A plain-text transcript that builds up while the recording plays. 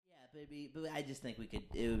but I just think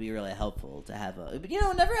it would be really helpful to have a. But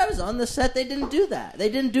whenever I was on the set, they didn't do that. They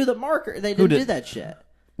didn't do the marker. They didn't do that shit.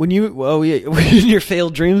 When in your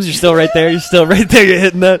failed dreams, you're still right there. You're still right there. You're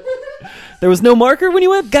hitting that. There was no marker when you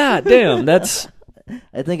went. God damn, that's.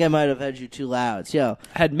 I think I might have had you too loud.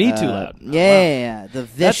 Had me too loud. Yeah, the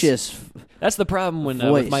vicious. That's the problem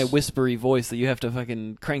with my whispery voice, that you have to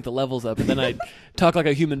fucking crank the levels up, and then I talk like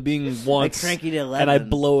a human being once, I crank you to 11. and I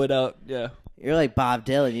blow it out. Yeah, you're like Bob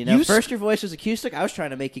Dylan. First your voice was acoustic. I was trying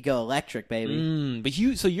to make you go electric, baby. But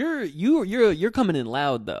you're coming in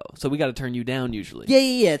loud though, so we got to turn you down usually.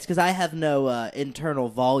 Yeah. It's because I have no internal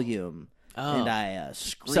volume. Oh. And I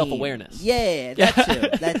scream. Self-awareness. Yeah,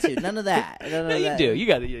 that too. None of that. You do. You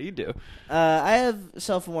got it. Yeah, you do. I have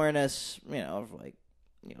self-awareness, of like,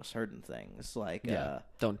 certain things like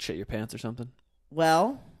don't shit your pants or something.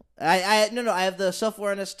 Well, I have the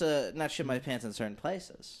self-awareness to not shit my pants in certain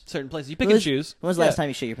places. You pick and choose. When was the last time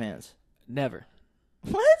you shit your pants? Never.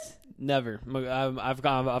 What? Never. I've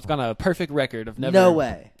gone a perfect record of never. No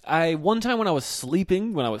way. One time when I was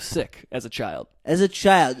sleeping, when I was sick as a child.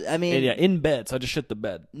 I mean, in bed, so I just shit the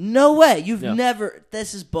bed. No way. You've never.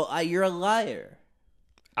 This is you're a liar.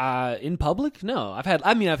 In public? No. I've had. It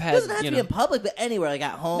doesn't have to be in public, but anywhere, like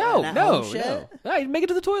at home. No. Home shit. I make it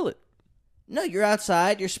to the toilet. No, you're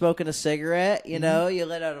outside. You're smoking a cigarette. You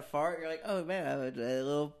let out a fart. You're like, oh man, I have a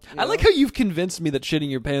little. I like how you've convinced me that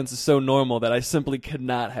shitting your pants is so normal that I simply could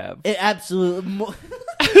not have. It absolutely.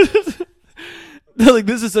 Like,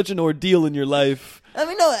 this is such an ordeal in your life. I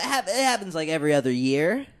mean, no, it happens like every other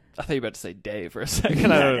year. I thought you were about to say day for a second.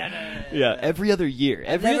 No. Every other year.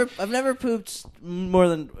 I've never pooped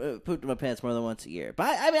pooped in my pants more than once a year. But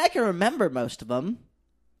I can remember most of them.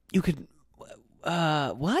 You could.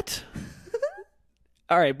 What?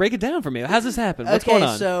 All right, break it down for me. How's this happen? What's going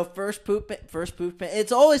on? So first poop.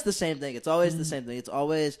 It's always the same thing. It's always the same thing. It's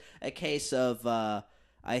always a case of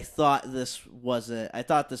I thought this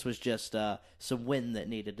was just some wind that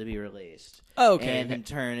needed to be released. Okay. And in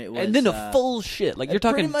turn, it was. And then a full shit. Like, you're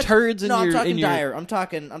talking turds in your. No, I'm talking in your, dire. I'm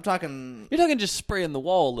talking. You're talking just spraying the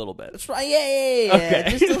wall a little bit. That's right. Yeah.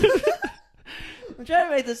 Okay. I'm trying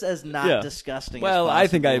to make this as not disgusting. Well, as possible. I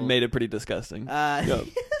think I made it pretty disgusting.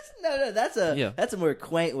 No, that's a more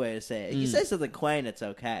quaint way to say it. If you say something quaint, it's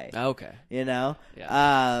okay. Okay.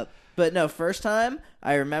 Yeah. But no, first time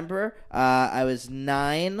I remember, I was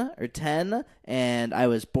 9 or 10, and I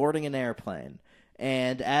was boarding an airplane.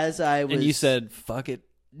 And as I was, and you said, "Fuck it."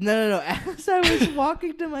 No. As I was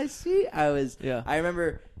walking to my seat, I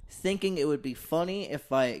remember thinking it would be funny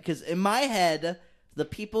because in my head, the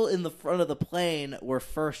people in the front of the plane were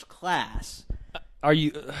first class. Are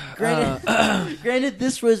you? Granted,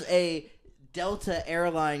 this was a Delta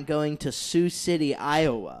airline going to Sioux City,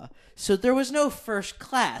 Iowa. So there was no first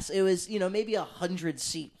class. It was, maybe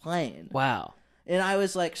 100-seat plane. Wow. And I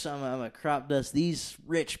was like, I'm going to crop dust these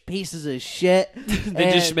rich pieces of shit.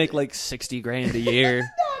 They just make like $60,000 a year. Not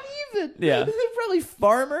even. Yeah. They're probably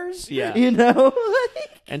farmers. Yeah.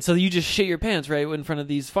 And so you just shit your pants right in front of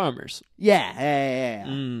these farmers. Yeah.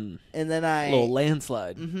 And then a little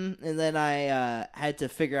landslide. Mm-hmm. And then I had to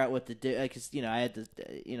figure out what to do because I had to.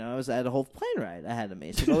 I had a whole plane ride ahead of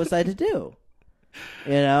me. So what was I to do?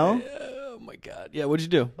 Oh my god! Yeah, what'd you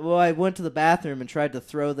do? Well, I went to the bathroom and tried to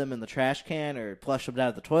throw them in the trash can or flush them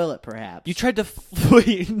down the toilet. Perhaps you tried to.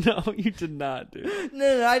 Wait, no, you did not, dude.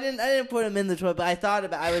 No, I didn't. I didn't put them in the toilet. But I thought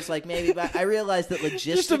about. I was like, maybe. But I realized that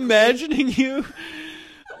logistically. Just imagining you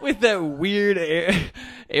with that weird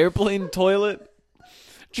airplane toilet,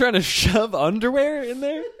 trying to shove underwear in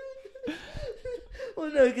there.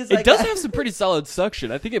 Well, no, because it does have some pretty solid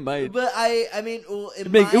suction. I think it might. But I mean, well,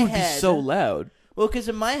 it would be so loud. Well, because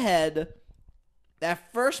in my head,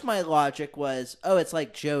 at first my logic was, it's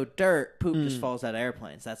like Joe Dirt. Poop just falls out of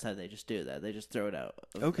airplanes. That's how they just do that. They just throw it out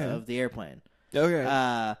of the airplane.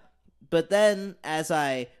 Okay. But then, as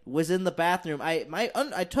I was in the bathroom,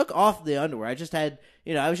 I took off the underwear. I just had,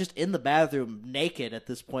 I was just in the bathroom naked at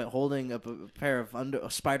this point, holding up a pair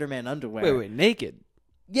of Spider-Man underwear. Wait, naked?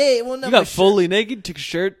 Yeah, well, no. You got fully naked, took a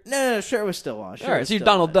shirt? No, shirt was still on. All right, so you're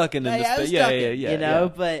Donald Ducking in this. Yeah.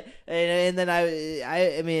 But and then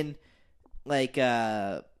I mean, like,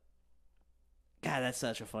 God, that's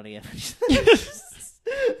such a funny image.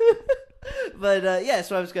 But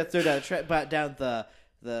so I was gonna throw down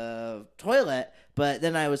the toilet, but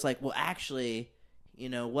then I was like, well, actually,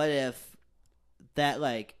 what if that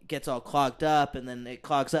gets all clogged up, and then it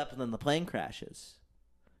clogs up, and then the plane crashes.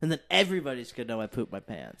 And then everybody's going to know I pooped my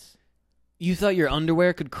pants. You thought your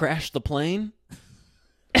underwear could crash the plane?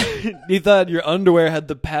 You thought your underwear had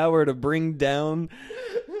the power to bring down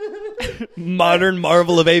modern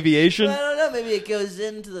marvel of aviation? I don't know. maybe it goes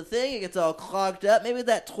into the thing, it gets all clogged up. Maybe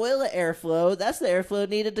that toilet airflow, that's the airflow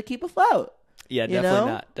needed to keep afloat. Yeah, You definitely know?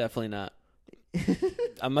 not. Definitely not.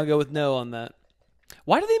 I'm gonna go with no on that.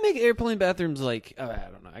 Why do they make airplane bathrooms like? I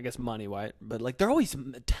don't know. I guess money, why? But like they're always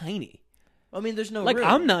tiny. I mean, there's no Like room.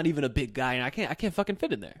 I'm not even a big guy, and I can't fucking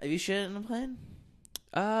fit in there. Have you shit in a plane?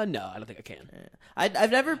 No, I don't think I can.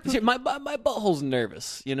 I've never. See, my butthole's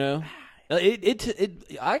nervous. You know,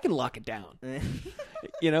 I can lock it down.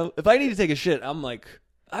 You know, if I need to take a shit, I'm like,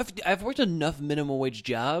 I've worked enough minimum wage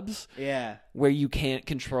jobs. Yeah, where you can't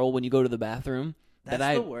control when you go to the bathroom.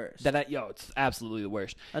 That's the worst. It's absolutely the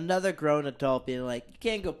worst. Another grown adult being like, you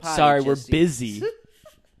can't go potty. Sorry, we're Jesse." busy.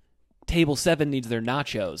 Table 7 needs their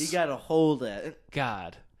nachos. You gotta hold it.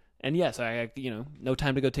 God. And yes, I no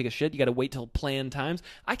time to go take a shit. You gotta wait till planned times.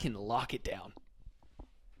 I can lock it down.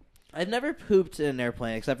 I've never pooped in an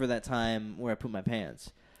airplane except for that time where I pooped my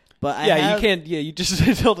pants. But you can't. Yeah, you just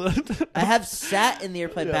told it. I have sat in the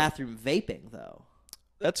airplane bathroom vaping though,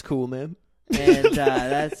 That's cool, man. and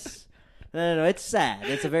that's no. It's sad.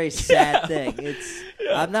 It's a very sad thing.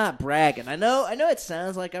 I'm not bragging. I know. It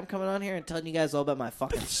sounds like I'm coming on here and telling you guys all about my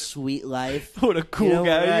fucking sweet life. What a cool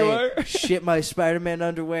guy you are. Shit my Spider-Man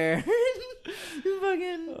underwear.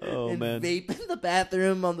 Fucking man. vape in the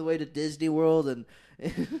bathroom on the way to Disney World and.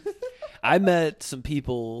 I met some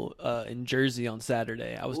people in Jersey on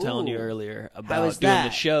Saturday. I was telling you earlier about was doing that? the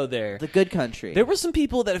show there. The good country. There were some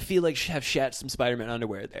people that I feel like have shat some Spider-Man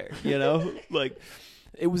underwear there. You know, like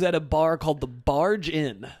it was at a bar called the Barge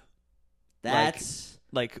Inn. That's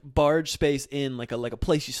like barge space in, like a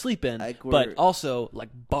place you sleep in, Like but also like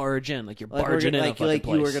barge in, like you're barging in a fucking like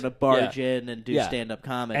place. you were gonna barge Yeah. in and do Yeah. stand-up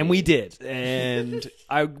comedy, And we did. And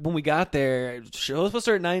when we got there, show was supposed to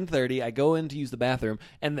start at 9:30. I go in to use the bathroom,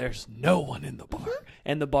 and there's no one in the bar.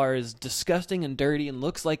 And the bar is disgusting and dirty and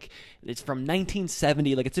looks like it's from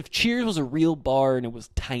 1970. Like it's if Cheers was a real bar and it was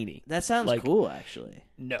tiny. That sounds like, cool, actually.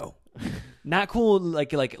 No, not cool.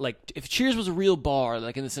 Like if Cheers was a real bar,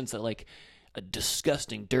 like in the sense that like a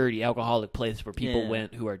disgusting, dirty, alcoholic place where people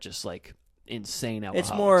went who are just like insane alcoholics.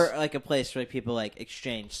 It's more like a place where people like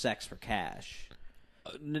exchange sex for cash.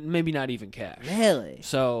 Maybe not even cash. Really?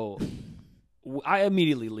 So I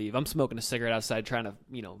immediately leave. I'm smoking a cigarette outside, trying to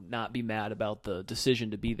not be mad about the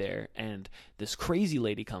decision to be there. And this crazy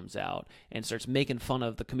lady comes out and starts making fun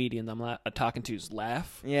of the comedian I'm talking to's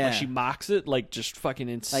laugh. Yeah. Like she mocks it, like just fucking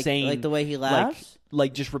insane. Like the way he laughs?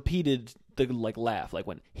 Like just repeated the like laugh, like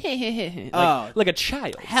when like a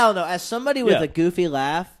child. Hell no! As somebody with Yeah. a goofy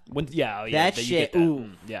laugh, When that you get shit. that.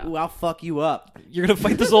 Ooh, Yeah. ooh, I'll fuck you up. You're gonna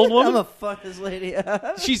fight this old I'm woman. gonna fuck this lady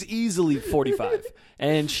up. She's easily 45,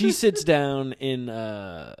 and she sits down in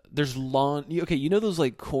there's lawn. Okay, you know those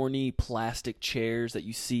like corny plastic chairs that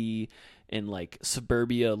you see in like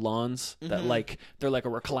suburbia lawns that like they're like a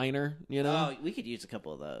recliner. You know, Oh, we could use a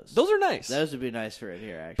couple of those. those are nice. Those would be nice for it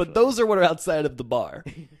here, actually. But those are what are outside of the bar.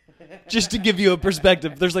 Just to give you a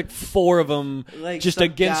perspective, there's like 4 of them Like just some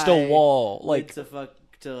against guy a wall. went Like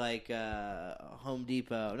to Home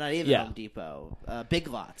Depot, not even Yeah. Home Depot, Big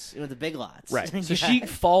Lots. He went to Big Lots, right. So she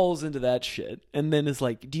falls into that shit and then is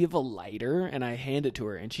like, "Do you have a lighter?" And I hand it to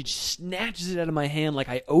her, and she snatches it out of my hand like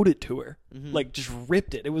I owed it to her, like just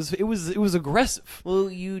ripped it. It was aggressive. Well,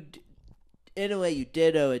 in a way, you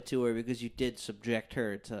did owe it to her because you did subject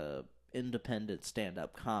her to independent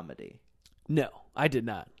stand-up comedy. No, I did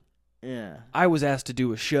not. Yeah. I was asked to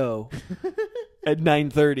do a show at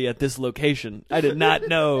 9:30 at this location. I did not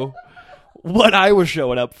know what I was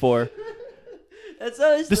showing up for. That's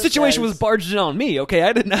always The situation was best. barged in on me, okay?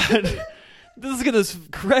 I did not... Let's get this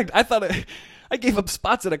correct. I thought I gave up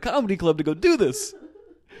spots at a comedy club to go do this.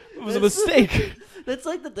 It was a mistake. That's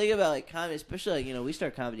like the thing about like comedy, especially like, we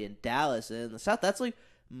start comedy in Dallas and in the South. That's like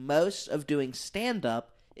most of doing stand-up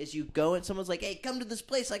is you go and someone's like, "Hey, come to this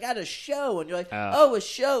place. I got a show," and you're like, "Oh, a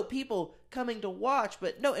show, people coming to watch."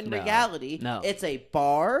 But no, in reality, no. it's a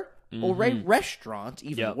bar or a restaurant,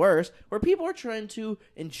 even Yep. worse, where people are trying to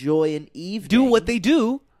enjoy an evening. Do what they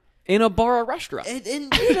do in a bar or restaurant.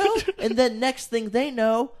 and and then next thing they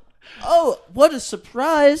know, oh, what a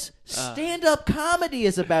surprise! Stand-up comedy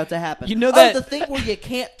is about to happen. You know that- the thing where you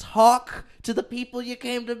can't talk to the people you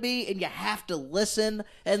came to meet, and you have to listen,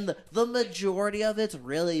 and the majority of it's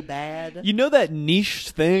really bad. You know that niche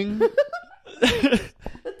thing?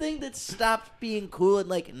 The thing that stopped being cool in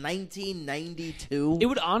like 1992. It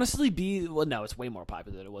would honestly be... Well, no, it's way more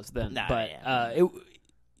popular than it was then. Nah, but yeah.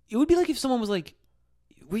 it would be like if someone was like,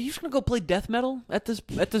 "Were you just going to go play death metal at this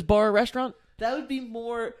bar or restaurant?" That would be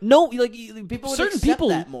more. No, like People would certain accept people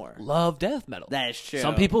that more. love death metal. That is true.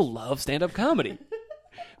 Some people love stand-up comedy.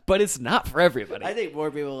 But it's not for everybody. I think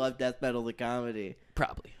more people love death metal than comedy.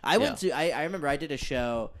 Probably. I went to. I remember I did a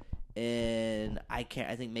show in I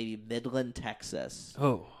think maybe Midland, Texas.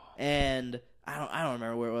 Oh. And I don't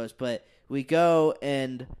remember where it was, but we go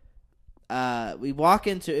and we walk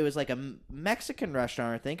into, it was like a Mexican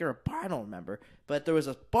restaurant, I think, or a bar, I don't remember. But there was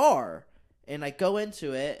a bar, and I go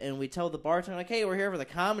into it, and we tell the bartender, like, hey, we're here for the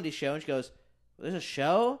comedy show. And she goes, there's a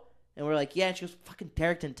show? And we're like, yeah. And she goes, fucking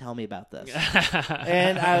Derek didn't tell me about this.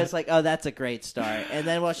 And I was like, oh, that's a great start. And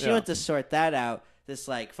then while she went to sort that out, this,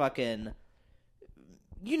 like, fucking,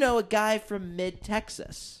 you know, a guy from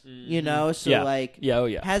mid-Texas, you know? So, like,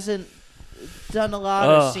 hasn't done a lot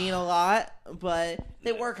or seen a lot, but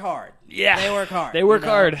they work hard. Yeah. They work hard. They work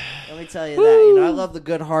hard. Let me tell you that. You know, I love the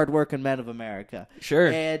good, hard-working men of America. Sure.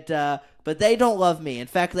 And, but they don't love me. In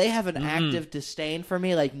fact, they have an active disdain for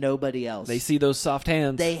me like nobody else. They see those soft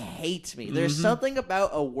hands. They hate me. There's something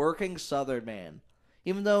about a working Southern man.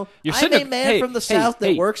 Even though You're I'm a man from the South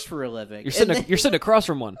that works for a living. You're sitting across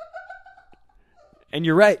from one. And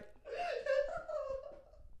you're right.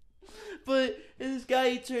 But this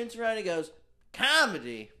guy, he turns around and goes,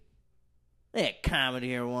 comedy? They had comedy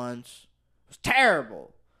here once. It was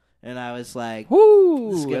terrible. And I was like,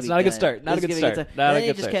 woo, that's not a good start. Not a good start. And then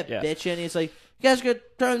he just kept bitching. He's like, you guys could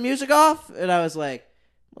turn the music off? And I was like,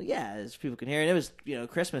 well, yeah, as people can hear. And it was, you know,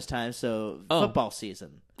 Christmas time, so football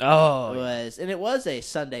season. Oh. And it was a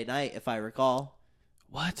Sunday night, if I recall.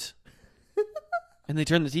 What? And they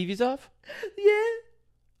turned the TVs off? Yeah.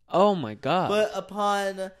 Oh, my God. But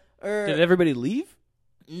did everybody leave?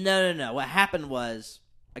 No. What happened was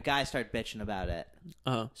a guy started bitching about it.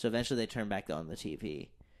 Uh-huh. So eventually they turned back on the TV.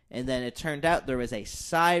 And then it turned out there was a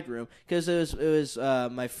side room because it was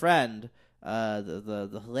my friend,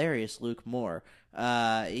 the hilarious Luke Moore.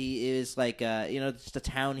 He is like you know, just the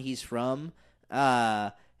town he's from,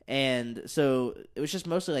 and so it was just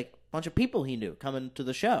mostly like a bunch of people he knew coming to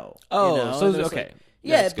the show. Oh, you know? so okay, like,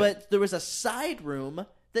 yeah, but there was a side room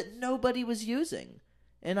that nobody was using,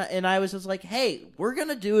 and I was just like, hey, we're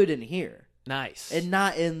gonna do it in here. Nice. And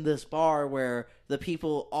not in this bar where the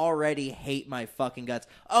people already hate my fucking guts.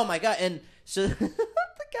 Oh, my God. And so the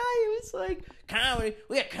guy was like, comedy.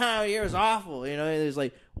 We got comedy. It was awful. You know, and he was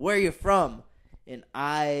like, where are you from? And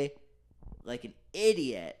I, like an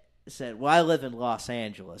idiot, said, well, I live in Los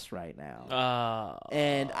Angeles right now.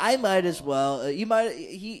 And I might as well. You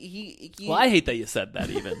might. Well, I hate that you said that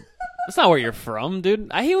even. That's not where you're from, dude.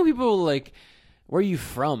 I hate when people like, where are you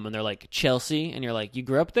from? And they're like, Chelsea. And you're like, you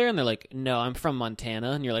grew up there? And they're like, no, I'm from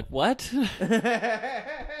Montana. And you're like, what?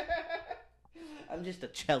 I'm just a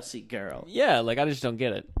Chelsea girl. Yeah, like, I just don't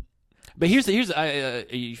get it. But here's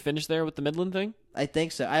you finished there with the Midland thing? I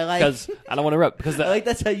think so. I like, because I don't want to interrupt. Because I like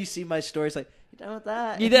that's how you see my stories. Like, you done with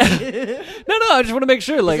that? You did? No, I just want to make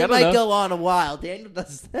sure. Like, I don't know. It might go on a while. Daniel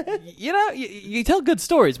does that. You know, you tell good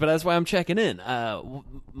stories, but that's why I'm checking in.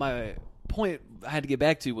 My point I had to get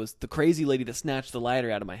back to was the crazy lady that snatched the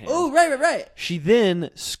lighter out of my hand. Oh, right. She then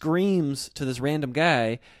screams to this random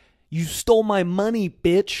guy, "You stole my money,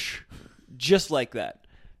 bitch!" Just like that.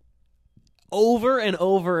 Over and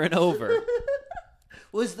over and over.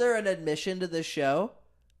 Was there an admission to the show?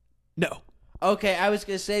 No. Okay, I was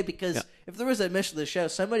going to say, because if there was an admission to the show,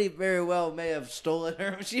 somebody very well may have stolen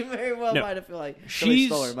her. She very well might have felt like somebody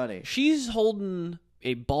stole her money. She's holding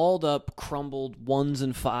a balled up, crumbled ones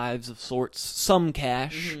and fives of sorts, some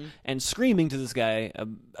cash, and screaming to this guy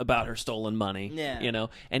about her stolen money. Yeah. You know?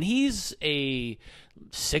 And he's a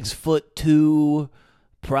 6'2",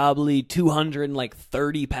 probably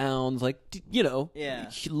 230 pounds, like, you know,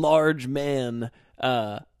 large man.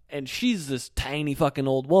 And she's this tiny fucking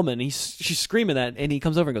old woman. She's screaming that, and he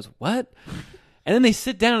comes over and goes, "What?" And then they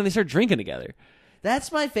sit down and they start drinking together.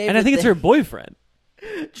 That's my favorite. And I think it's her boyfriend.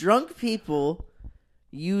 Drunk people,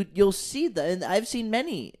 you'll see that, and I've seen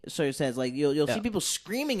many circumstances. Like you'll see people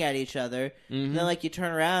screaming at each other, and then like you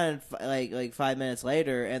turn around and like 5 minutes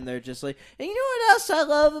later, and they're just like, "And you know what else I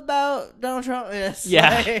love about Donald Trump?"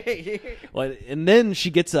 Well, and then she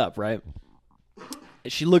gets up, right?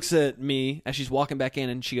 She looks at me as she's walking back in,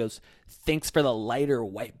 and she goes, "Thanks for the lighter,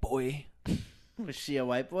 white boy." Was she a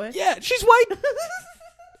white boy? Yeah, she's white.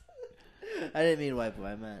 I didn't mean white boy.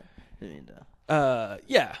 I didn't mean to.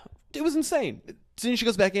 Yeah, it was insane. Then she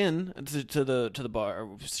goes back in to the bar.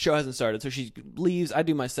 The show hasn't started, so she leaves. I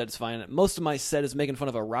do my set. It's fine. Most of my set is making fun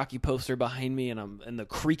of a Rocky poster behind me, and I'm in the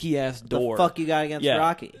creaky ass door. The fuck you got against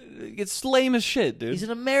Rocky? It's lame as shit, dude. He's an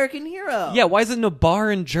American hero. Yeah, why is it in a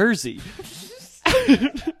bar in Jersey?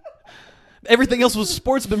 Everything else was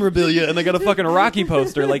sports memorabilia, and they got a fucking Rocky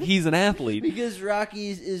poster like he's an athlete. Because Rocky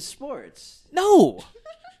is sports. No.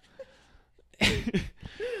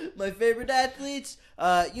 My favorite athletes,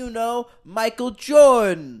 Michael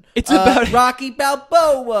Jordan. It's about Rocky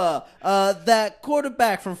Balboa. That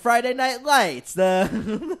quarterback from Friday Night Lights.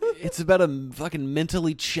 It's about a fucking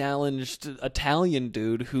mentally challenged Italian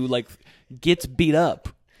dude who like gets beat up.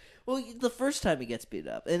 Well, the first time he gets beat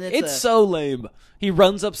up, and It's so lame. He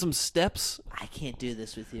runs up some steps. I can't do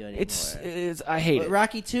this with you anymore. It's I hate it.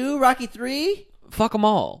 Rocky 2, Rocky 3. Fuck them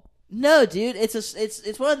all. No, dude,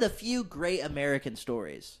 it's one of the few great American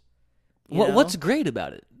stories. You know? What's great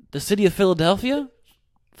about it? The city of Philadelphia?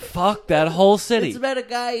 Fuck that whole city. It's about a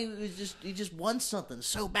guy who just wants something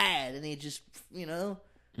so bad, and he just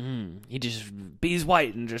He just beat his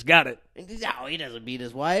white and just got it. No, he doesn't beat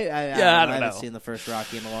his wife. I haven't seen the first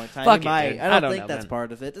Rocky in a long time. Fuck He might. dude. I don't think know, that's man.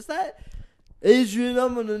 part of it. Is that Adrian?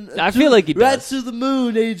 I'm gonna. I feel like he right does. to the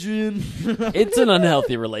moon, Adrian. It's an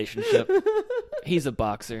unhealthy relationship. He's a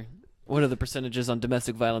boxer. What are the percentages on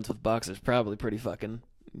domestic violence with boxers? Probably pretty fucking,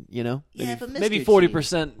 Yeah, but Mr. maybe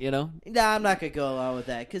 40%, Nah, I'm not gonna go along with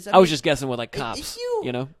that because I was just guessing with like cops,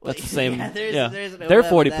 that's the same. There's no they're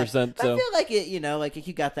way with 40%. that. So I feel like it, like if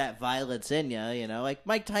you got that violence in you, like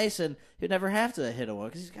Mike Tyson, he'd never have to hit a one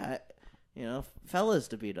because he's got, fellas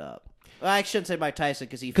to beat up. Well, I shouldn't say Mike Tyson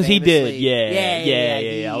because he did,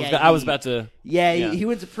 yeah. I was about to, he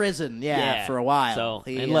went to prison, for a while. So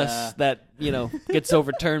He, unless that gets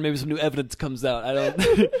overturned, maybe some new evidence comes out. I don't.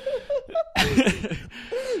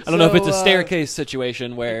 I don't know if it's a staircase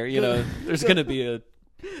situation where there's gonna be a.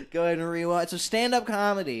 Go ahead and rewatch. So stand-up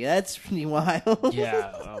comedy. That's pretty wild.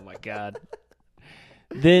 Yeah. Oh my god.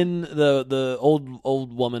 Then the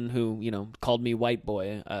old woman who called me white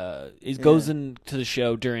boy goes into the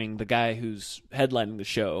show during the guy who's headlining the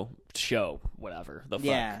show whatever the fuck.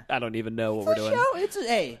 Yeah. I don't even know what we're doing. Show, it's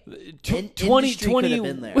 20 could have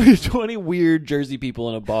been there. 20 weird Jersey people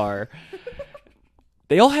in a bar.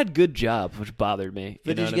 They all had good jobs, which bothered me.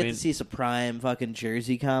 But did you get to see some prime fucking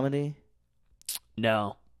Jersey comedy?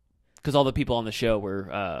 No, because all the people on the show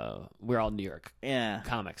were all New York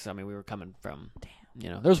comics. I mean, we were coming from.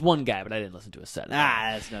 There's one guy, but I didn't listen to his set.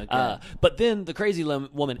 That's no good. But then the crazy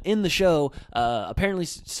woman in the show apparently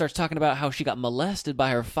starts talking about how she got molested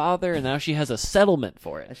by her father, and now she has a settlement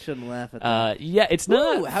for I it. shouldn't laugh at that. Yeah, it's Ooh,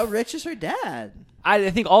 not. how rich is her dad?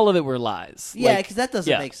 I think all of it were lies. Yeah, Like, because that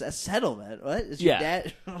doesn't make sense. A settlement. What is your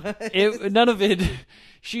dad? None of it.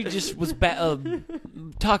 She just was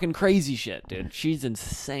talking crazy shit, dude. She's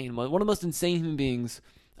insane. One of the most insane human beings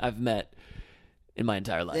I've met in my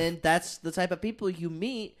entire life. And that's the type of people you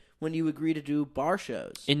meet when you agree to do bar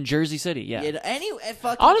shows In Jersey City, yeah.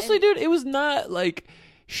 Honestly, dude, it was not like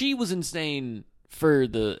she was insane for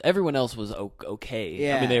everyone else was okay.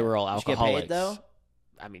 Yeah. I mean, they were all Did you alcoholics. get paid, though?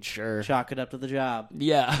 I mean, sure. Chalk it up to the job.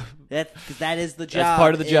 Yeah. That is the job. That's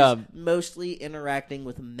part of the job. Mostly interacting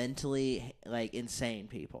with mentally insane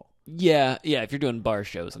people. Yeah, if you're doing bar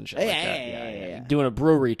shows and shit like that. Yeah. Doing a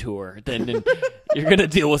brewery tour, then you're going to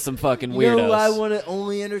deal with some fucking weirdos. You know who I want to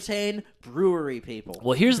only entertain? Brewery people.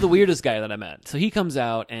 Well, here's the weirdest guy that I met. So he comes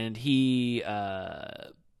out and he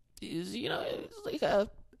is, he's like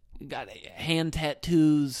got hand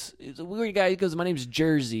tattoos. He's a weird guy. He goes, "My name's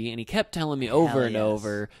Jersey," and he kept telling me over and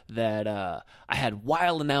over that I had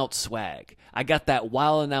wildin' out swag. I got that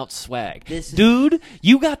wildin' out swag. Dude,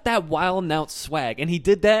 you got that wildin' out swag. And he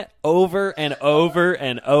did that over and over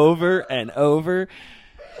and over and over.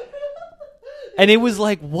 And it was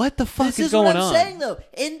like, what the fuck is going on? This is what I'm saying, though.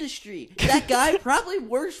 Industry. That guy probably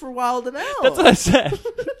works for Wild 'N Out. That's what I said.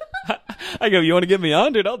 I go, you want to get me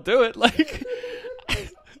on, dude? I'll do it. Like,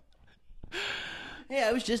 hey,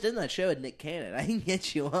 I was just in that show with Nick Cannon. I can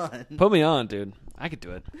get you on. put me on, dude. I could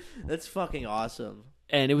do it. That's fucking awesome.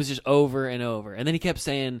 And it was just over and over. And then he kept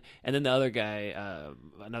saying, and then the other guy,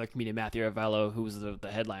 another comedian, Matthew Ravello, who was the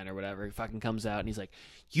headliner or whatever, he fucking comes out and he's like,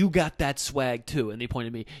 "You got that swag too." And they pointed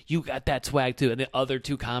at me, "You got that swag too." And the other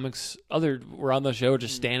two comics, were on the show,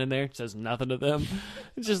 just standing there, says nothing to them.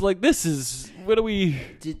 It's just like, what do we...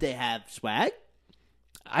 Did they have swag?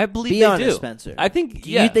 I believe Be they honest, do. Spencer. I think,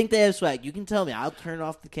 Do you think they have swag? You can tell me. I'll turn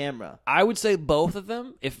off the camera. I would say both of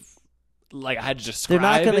them, if... Like, I had to describe They're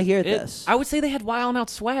not going to it, hear this. I would say they had wild out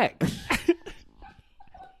swag.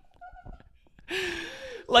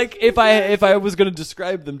 Like, if I was going to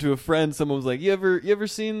describe them to a friend, someone was like, you ever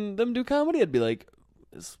seen them do comedy? I'd be like,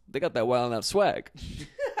 they got that wild out swag.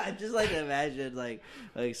 I just like to imagine like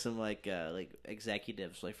some like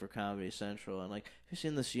executives like for Comedy Central and like, have you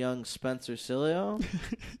seen this young Spencer Cilio?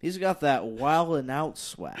 He's got that wild and out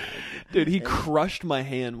swag. Dude, he crushed my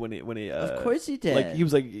hand when he of course he did. Like he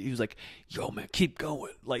was like, "Yo man, keep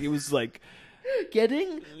going." Like it was like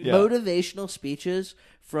Getting Yeah. motivational speeches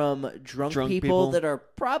from drunk people people. that are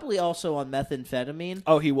probably also on methamphetamine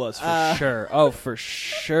Oh, he was for sure. Oh, for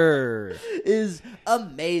sure. is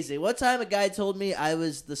amazing. One time a guy told me I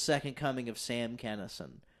was the second coming of Sam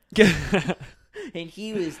Kinison. And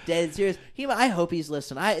he was dead serious. I hope he's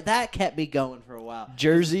listening. That kept me going for a while.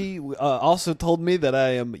 Jersey also told me that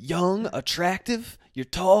I am young, attractive, you're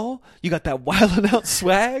tall, you got that wilding out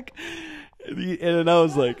swag. And I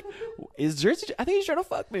was like, is Jersey? I think he's trying to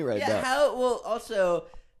fuck me right now. Also,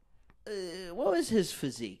 what was his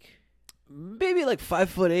physique? Maybe like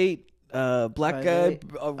 5'8", black 5'8".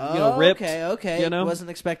 guy, ripped. Okay. You know? Wasn't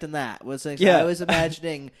expecting that. Yeah. I was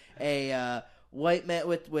imagining a white man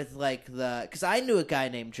with like because I knew a guy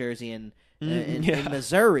named Jersey in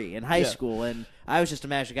Missouri in high school, and I was just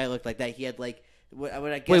imagining a guy looked like that. He had like what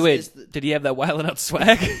I guess Wait, did he have that wilding out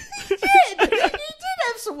swag? He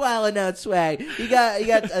did have some wilding out swag. He got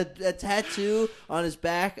a tattoo on his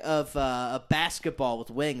back of a basketball with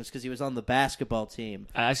wings because he was on the basketball team,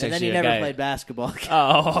 I and then see he a never guy- played basketball again.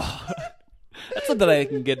 Oh, that's something I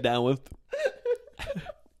can get down with.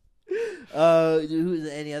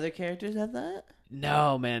 Any other characters have that?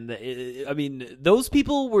 No, man. I mean, those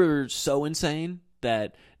people were so insane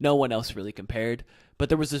that no one else really compared. But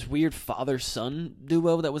there was this weird father-son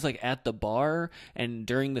duo that was like at the bar, and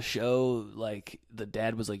during the show, like the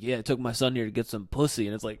dad was like, "Yeah, I took my son here to get some pussy,"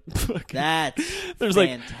 and it's like, That's there's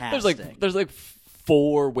fantastic. there's like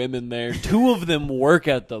 4 women there. 2 of them work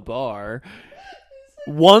at the bar.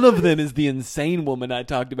 One of them is the insane woman I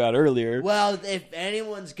talked about earlier. Well, if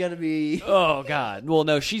anyone's gonna be Oh God! Well,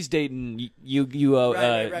 no, she's dating you. You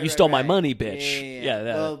Right, stole my right. money, bitch. Yeah.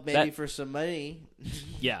 that, Well, maybe that- for some money.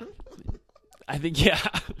 yeah. I think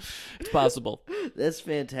it's possible. That's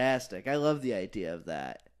fantastic. I love the idea of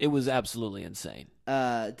that. It was absolutely insane.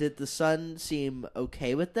 Did the son seem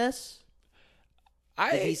okay with this?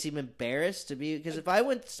 Did he seem embarrassed to be? Because if I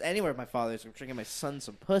went anywhere with my father's, I'm drinking my son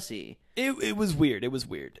some pussy. It was weird. It was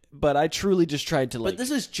weird. But I truly just tried to like. But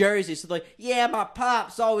this is Jersey, so like, yeah, my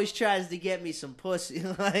pops always tries to get me some pussy.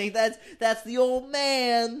 Like that's the old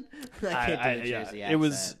man. I can't do a Jersey accent.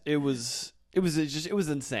 It was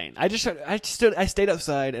insane. I stayed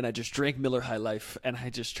outside and I just drank Miller High Life and I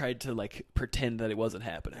just tried to like pretend that it wasn't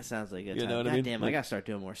happening. That sounds like a good You time. know what I God mean? damn, Like- I gotta start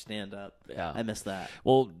doing more stand up. Yeah. I missed that.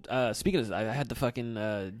 Well, speaking of this, I had the fucking.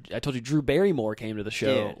 I told you Drew Barrymore came to the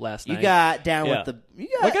show Dude, last night. You got down Yeah. with the.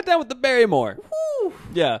 I got down with the Barrymore. Whew.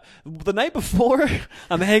 Yeah. The night before,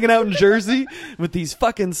 I'm hanging out in Jersey with these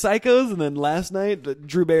fucking psychos, and then last night,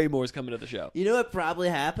 Drew Barrymore's coming to the show. You know what probably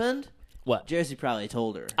happened? What? Jersey probably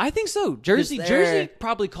told her. I think so. Jersey they're-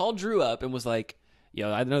 probably called Drew up and was like,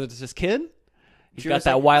 "Yo, I know that this kid. He's Drew got was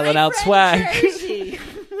that like, wildin' "My out friend swag." Jersey.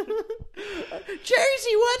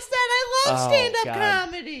 Jersey, what's that? I love Oh, stand-up God.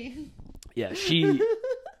 comedy. Yeah,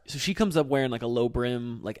 she comes up wearing like a low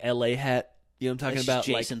brim, like LA hat. You know what I'm talking Like about?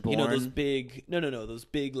 Jason like, you know, those Bourne? big, those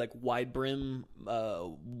big like wide brim,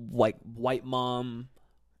 white mom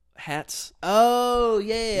hats. Oh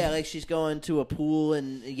yeah, like she's going to a pool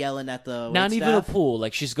and yelling at the Not even waitstaff. a pool.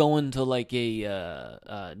 Like she's going to like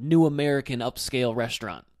a new American upscale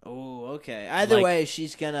restaurant. Oh, okay. Either Like- way,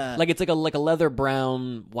 she's gonna. Like it's like a leather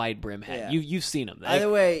brown wide brim hat. Yeah. You've seen them. Either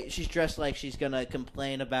way, she's dressed like she's gonna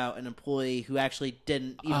complain about an employee who actually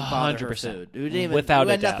didn't even bother her 100%. food. Who didn't even. Without who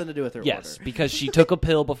a had doubt. nothing to do with her Yes, order. because she took a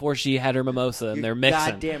pill before she had her mimosa, and You're they're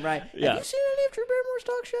mixing. Goddamn right. Yeah. Have you seen any of Drew Barrymore's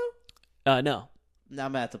talk show? No. Now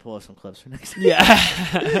I'm gonna have to pull up some clips for next. Yeah.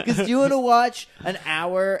 Because do you want to watch an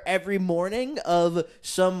hour every morning of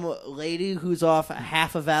some lady who's off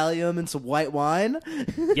half a Valium and some white wine?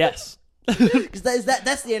 Yes. Because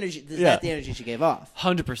that's the energy. That's the energy she gave off.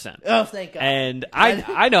 100%. Oh, thank God. And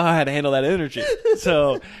I know how to handle that energy.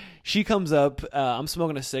 So she comes up. I'm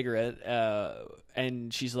smoking a cigarette,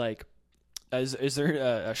 and she's like, "Is there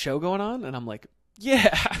a show going on?" And I'm like,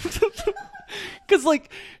 "Yeah." Because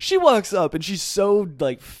like she walks up and she's so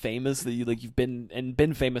like famous that you've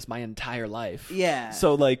been famous my entire life. Yeah.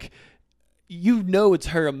 So like you know it's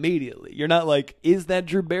her immediately. You're not like, is that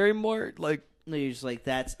Drew Barrymore? Like. No, you're just like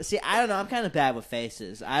that's. See, I don't know. I'm kind of bad with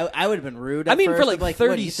faces. I would have been rude. At I mean, first. for I'm like what,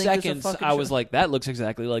 30 you think this is a seconds, fucking I show? was like, that looks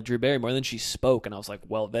exactly like Drew Barrymore. And then she spoke, and I was like,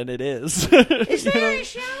 well, then it is. "Is You know? there a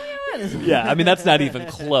show on?" Yeah, I mean, that's not even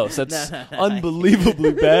close. That's No.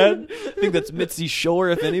 unbelievably bad. I think that's Mitzi Shore,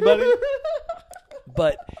 if anybody.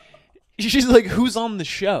 But she's like, who's on the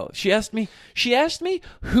show? She asked me,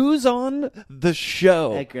 who's on the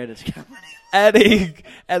show? At Greenwich Comedy. At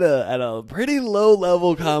a pretty low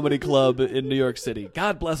level comedy club in New York City.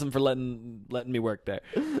 God bless him for letting me work there.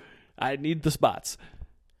 I need the spots.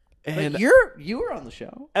 But And you were on the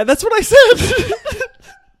show. that's what I said.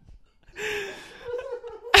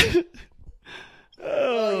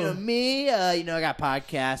 I got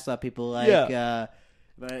podcasts. A lot of people like. Yeah.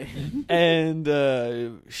 But And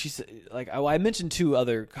she said, like, I mentioned 2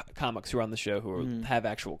 other comics who are on the show who have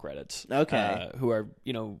actual credits. Okay. Who are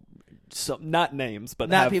not names, but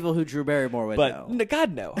not have, people who Drew Barrymore would know.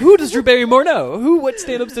 God no. Who does Drew Barrymore know? What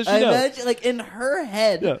stand-ups does she know? Imagine, like in her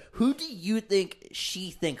head, Yeah. who do you think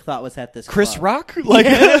she thought was at this? Chris club? Rock? Like.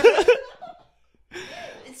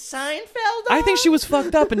 It's Seinfeld. I think she was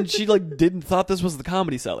fucked up and she didn't thought this was the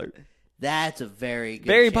Comedy Cellar. That's a very good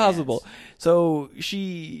Very chance. possible. So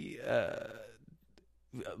she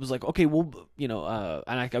was like, okay, well,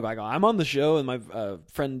 and I go, I'm on the show, and my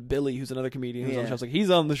friend Billy, who's another comedian, who's on the show, I was like,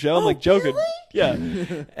 he's on the show. I'm like joking, Billy? yeah.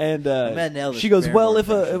 And nail this she goes, well,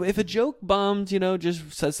 Barrymore if a joke bombs,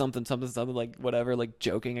 just says something like whatever, like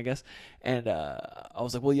joking, I guess. And I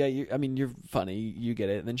was like, well, yeah, you're funny, you get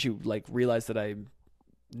it. And then she realized that I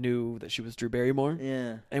knew that she was Drew Barrymore,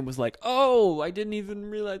 and was like, "Oh, I didn't even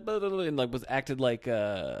realize," blah, blah, blah, and was acted like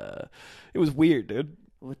it was weird, dude.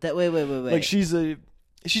 With that, wait. Like she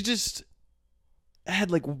just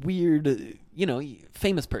had weird,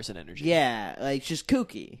 famous person energy. Yeah, like she's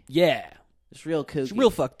kooky. Yeah, It's real kooky. she's real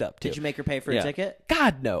fucked up too. Did you make her pay for a ticket?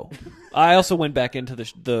 God no. I also went back into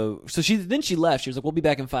so she left. She was like, "We'll be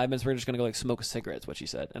back in 5 minutes. We're just gonna go smoke a cigarette." Is what she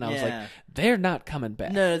said, and I was like, "They're not coming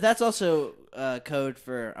back." No, that's also code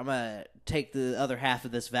for I'm gonna take the other half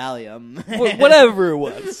of this Valium. Whatever it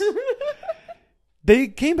was. They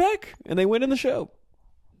came back and they went in the show.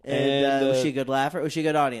 And was she a good laugher? Was she a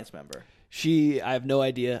good audience member? I have no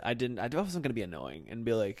idea. I wasn't gonna be annoying and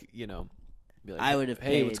be like, I would have.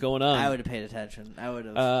 Hey, what's going on? I would have paid attention. I would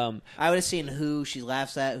have. I would have seen who she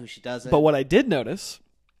laughs at, who she doesn't. But what I did notice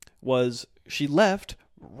was she left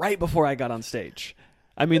right before I got on stage.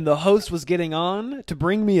 I mean, the host was getting on to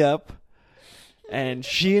bring me up, and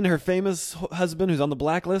she and her famous husband, who's on the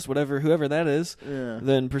blacklist, whoever that is,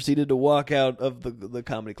 then proceeded to walk out of the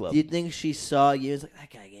comedy club. Do you think she saw you? It's like,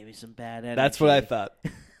 that guy gave me some bad energy. That's what I thought.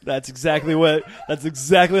 That's exactly how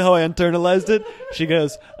I internalized it. She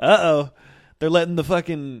goes, "Uh-oh. They're letting the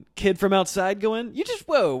fucking kid from outside go in?"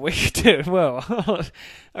 Wait, dude, whoa.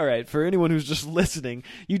 All right, for anyone who's just listening,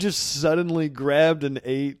 you just suddenly grabbed and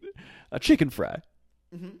ate a chicken fry.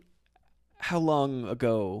 Mm-hmm. How long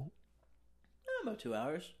ago? About 2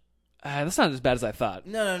 hours. That's not as bad as I thought.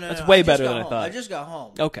 No. That's way better than I thought. I just got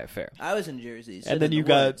home. Okay, fair. I was in Jersey. And then you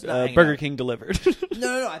got Burger King delivered.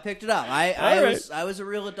 No. I picked it up. I was a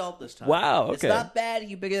real adult this time. Wow. Okay. It's not bad.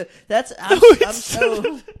 You pick it up.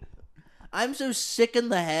 I'm so sick in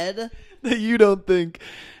the head that you don't think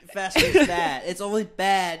fast food's bad. It's only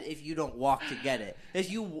bad if you don't walk to get it. If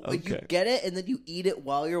you get it and then you eat it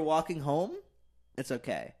while you're walking home, it's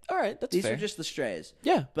okay. All right, that's These fair. are just the strays.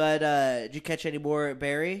 Yeah. But did you catch any more at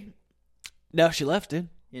Barry? No, she left, dude.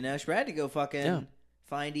 She had to go fucking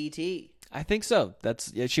find E.T. I think so.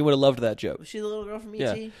 She would have loved that joke. Was she the little girl from E.T.?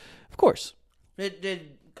 Yeah. Of course.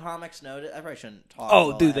 Did comics know it? I probably shouldn't talk.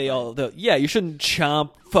 Oh, dude, you shouldn't chomp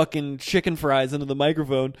fucking chicken fries into the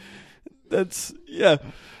microphone. That's,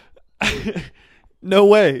 no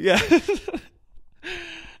way, yeah.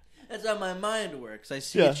 That's how my mind works. I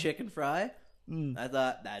see a chicken fry. I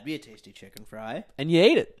thought, that'd be a tasty chicken fry. And you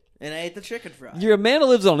ate it. And I ate the chicken fry. You're a man who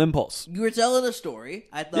lives on impulse. You were telling a story.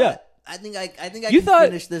 I thought, Yeah. I think I can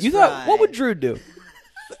finish this You fry. thought, what would Drew do?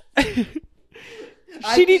 She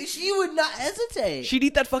would not hesitate. She'd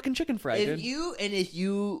eat that fucking chicken fry, If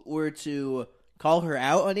you were to call her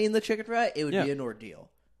out on eating the chicken fry, it would be an ordeal.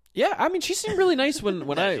 Yeah, I mean, she seemed really nice when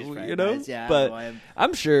I, nice. Yeah, but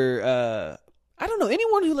I'm sure, I don't know,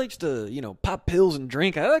 anyone who likes to, pop pills and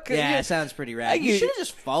drink. It sounds pretty rad. You should have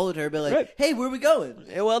just followed her, be like, hey, where are we going?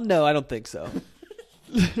 Well, no, I don't think so.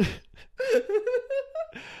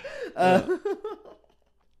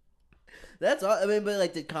 That's all. I mean,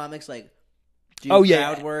 but did comics do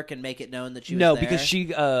crowd work and make it known that she was there? No, because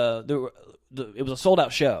she it was a sold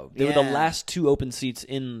out show. They were the last 2 open seats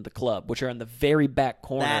in the club, which are in the very back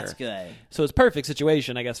corner. That's good. So it's perfect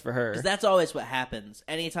situation, I guess, for her. Because that's always what happens.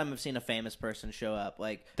 Anytime I've seen a famous person show up,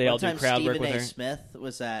 they all do crowd work with her. Stephen A. Smith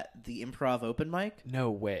was at the Improv open mic.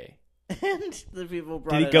 No way. And the people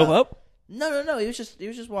brought Did he go up? No. He was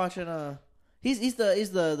just watching. He's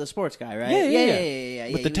the sports guy, right?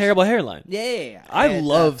 Yeah. With the terrible hairline. Yeah. I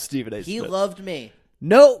love Stephen A. Smith. He loved me.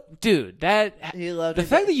 No, dude, he loved the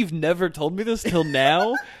fact that you've never told me this till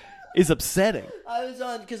now is upsetting. I was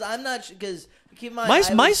on because I'm not because keep in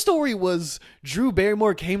mind my story was Drew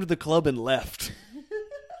Barrymore came to the club and left.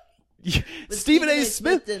 Stephen A.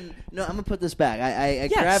 Smith. No, I'm gonna put this back. I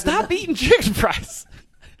grabbed. Stop eating chicken fries.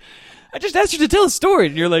 I just asked you to tell a story,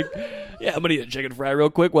 and you're like, "Yeah, I'm gonna eat a chicken fry real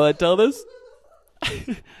quick while I tell this."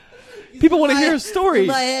 People want to hear a story. In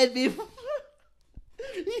my head, people.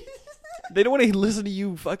 They don't want to listen to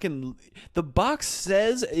you fucking... The box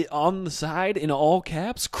says on the side in all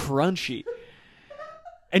caps, crunchy.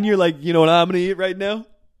 And you're like, you know what I'm going to eat right now?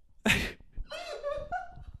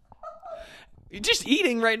 You're just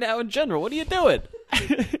eating right now in general. What are you doing?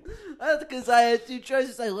 That's because I had two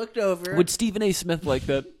choices. I looked over. Would Stephen A. Smith like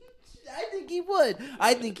that? I think he would.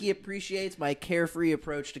 I think he appreciates my carefree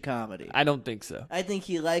approach to comedy. I don't think so. I think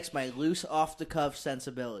he likes my loose, off-the-cuff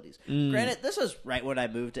sensibilities. Granted, this was right when I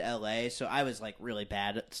moved to L.A., so I was like really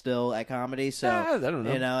bad still at comedy. So I don't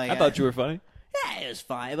know. You know, like, I thought you were funny. Yeah, it was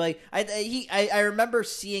fine. Like I remember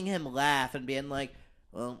seeing him laugh and being like,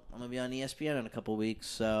 "Well, I'm gonna be on ESPN in a couple weeks,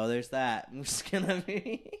 so there's that." I'm just gonna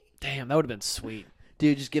be. Damn, that would have been sweet.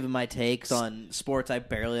 Dude, just giving my takes on sports I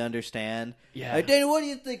barely understand. Yeah. Like, Daniel, what do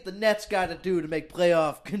you think the Nets got to do to make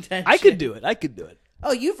playoff contention? I could do it.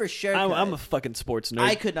 Oh, you for sure could. I'm a fucking sports nerd.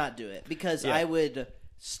 I could not do it because Yeah. I would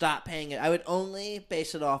stop paying it. I would only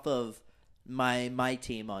base it off of my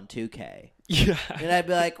team on 2K. Yeah. And I'd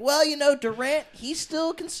be like, well, you know, Durant, he's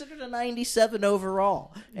still considered a 97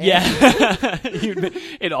 overall. And Yeah.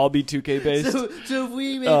 It'd all be 2K based. So if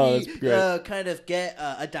we that's maybe great. kind of get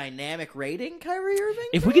a dynamic rating, Kyrie Irving?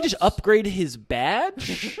 If we could just upgrade his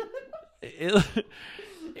badge.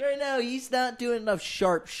 Right now, he's not doing enough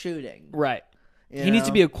sharp shooting. Right. You He needs to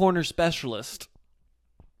know? be a corner specialist.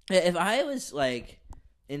 If I was, like,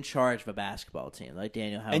 in charge of a basketball team, like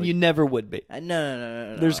Daniel Howard. And you never would be.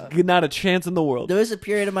 No. There's not a chance in the world. There was a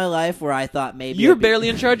period of my life where I thought maybe You're I'd be- barely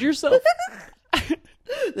in charge yourself.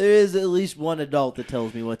 There is at least one adult that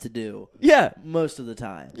tells me what to do Yeah. most of the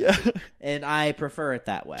time. Yeah. And I prefer it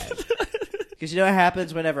that way. Because you know what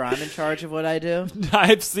happens whenever I'm in charge of what I do?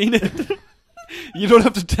 I've seen it. You don't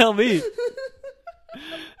have to tell me.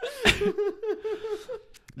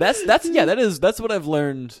 That's what I've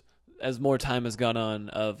learned as more time has gone on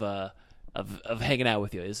of hanging out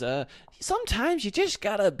with you is sometimes you just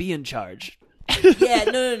gotta be in charge. Yeah,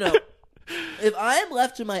 no. If I am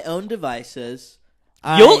left to my own devices,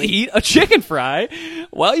 You'll eat a chicken fry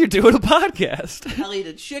while you're doing a podcast. I'll eat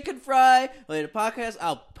a chicken fry, I'll eat a podcast,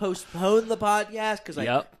 I'll postpone the podcast because I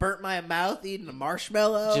Yep. burnt my mouth eating a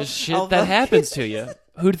marshmallow. Just shit I'll that fucking- happens to you.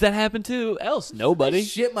 Who did that happen to else? Nobody.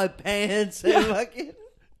 Shit my pants and fucking...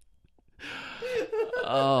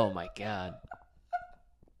 Oh my god.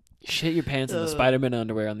 Shit your pants in the Spider-Man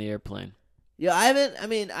underwear on the airplane. Yeah, I haven't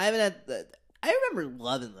had... I remember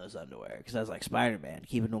loving those underwear because I was like Spider-Man,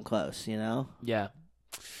 keeping them close, you know? Yeah.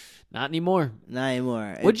 Not anymore. Not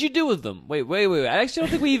anymore. What'd you do with them? Wait. I actually don't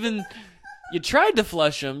think we even... You tried to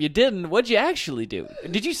flush them. You didn't. What'd you actually do?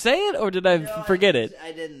 Did you say it or did I forget it?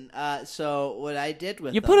 I didn't. So what I did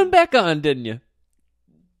with You put them back on, didn't you?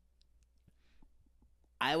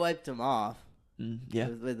 I wiped them off. Yeah.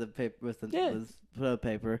 With the paper, with toilet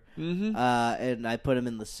paper. Mm-hmm. And I put them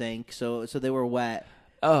in the sink, so they were wet.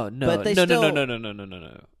 Oh no! But they no! still-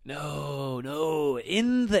 No!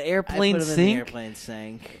 In the I airplane put them sink. in the airplane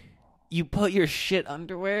sink. You put your shit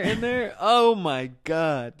underwear in there? Oh my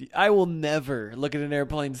god. I will never look at an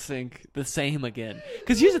airplane sink the same again.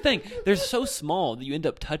 Because here's the thing. They're so small that you end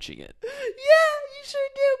up touching it. Yeah, you sure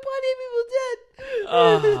do. Plenty of people did.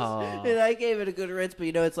 Oh. And I gave it a good rinse, but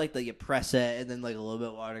you know, it's like you press it, and then like a little bit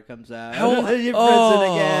of water comes out. How- and then you press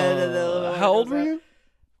it again, and then a little How water old comes were out. you?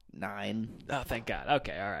 9. Oh, thank God.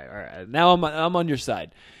 Okay, all right. Now I'm on your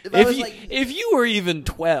side. If I was like- if you were even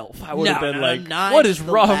 12, I would have been like, 9 what is is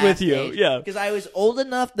the wrong last with you? age. Yeah. Because I was old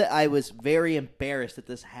enough that I was very embarrassed that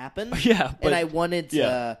this happened. Yeah, but and I wanted to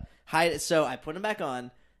yeah. hide it, so I put them back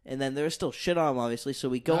on, and then there was still shit on them, obviously. So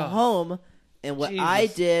we go Oh. home, and what I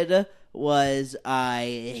Jesus. did was I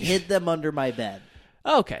hid them under my bed.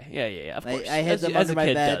 Okay, yeah, of course. I hid As- them as under a my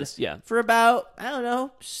kid bed does, yeah. for about, I don't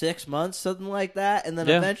know, 6 months, something like that. And then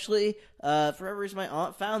Yeah. eventually, for whatever reason, my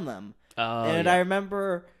aunt found them. Oh, and yeah. I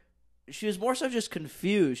remember she was more so just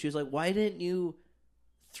confused. She was like, why didn't you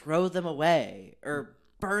throw them away or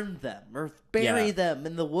burn them or bury Yeah. them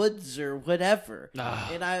in the woods or whatever? Ah.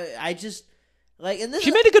 And I just, like, and this She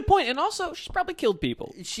is- made a good point, and also she's probably killed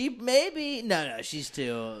people. she maybe she's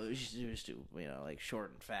too like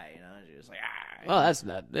short and fat, you know. She was like, Well, that's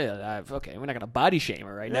not. Yeah, okay, we're not gonna body shame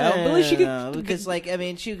her right now. But at least she could. no, because like I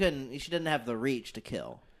mean she didn't have the reach to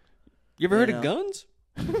kill. You ever heard you of know. guns?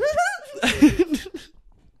 I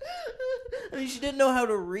mean, she didn't know how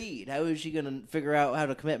to read. How was she gonna figure out how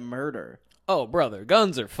to commit murder? Oh, brother,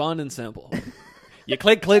 guns are fun and simple. You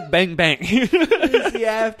click, click, bang, bang. It's the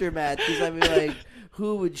aftermath. Because I mean, like,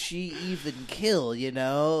 who would she even kill? You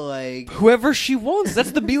know, like Whoever she wants.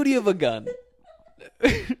 That's the beauty of a gun.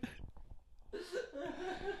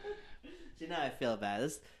 See, now I feel bad.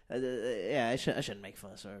 This, yeah, I shouldn't make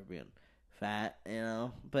fun of her being fat,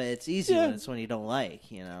 but it's easy Yeah. when it's when you don't like,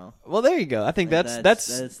 Well, there you go. I think that's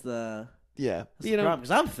the yeah. problem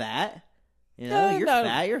because I'm fat. You're no,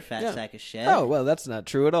 fat. You're a fat yeah. sack of shit. Oh well, that's not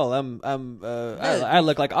true at all. I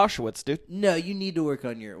look like Auschwitz, dude. No, you need to work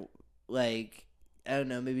on your I don't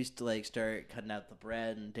know, maybe start cutting out the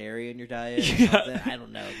bread and dairy in your diet. Or something. I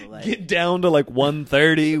don't know. But Get down to like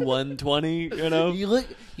 130, 120.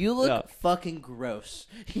 You look fucking gross.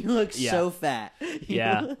 You look so fat.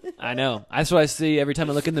 Yeah, I know. That's what I see every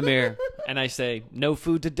time I look in the mirror, and I say, "No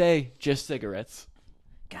food today, just cigarettes."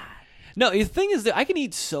 God. No, the thing is that I can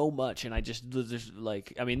eat so much, and I just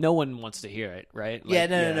no one wants to hear it, right? No.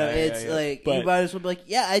 It's But you might as well be like,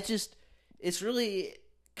 it's really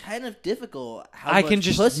kind of difficult how I much can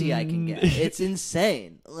just pussy I can get. It's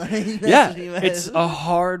insane. It's a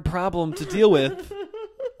hard problem to deal with.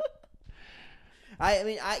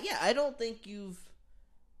 I don't think you've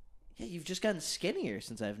just gotten skinnier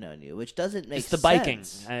since I've known you, which doesn't make sense. It's the biking.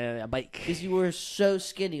 I bike. Because you were so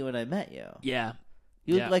skinny when I met you. Yeah.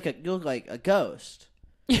 You look like a ghost.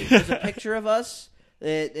 There's a picture of us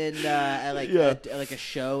at a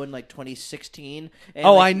show in 2016. And,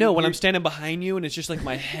 I know when I'm standing behind you and it's just like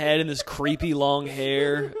my head and this creepy long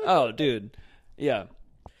hair. Oh, dude. Yeah.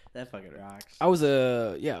 That fucking rocks. I was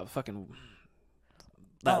fucking.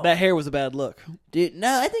 That hair was a bad look. Dude,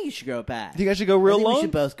 no, I think you should grow it back. Think I should go real long? We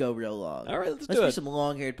should both go real long. All right, let's do be it. some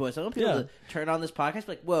long-haired boys. I want people to turn on this podcast and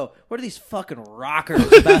be like, whoa, what are these fucking rockers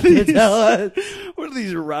about to tell us? What are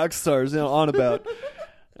these rock stars on about?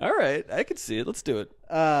 All right, I can see it. Let's do it.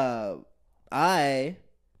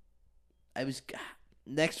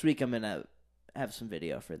 Next week I'm going to have some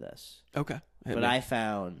video for this. Okay. But I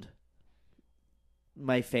found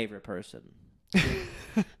my favorite person.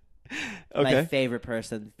 Okay. My favorite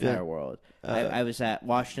person in the entire world. I was at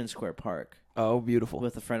Washington Square Park. Oh, beautiful.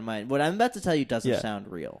 With a friend of mine. What I'm about to tell you doesn't sound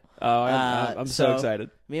real. Oh, I'm so excited.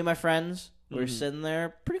 Me and my friends were sitting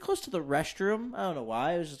there pretty close to the restroom. I don't know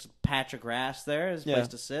why. It was just a patch of grass there. It was a place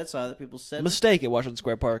to sit, so other people sit. Mistake at Washington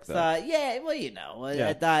Square Park, though. I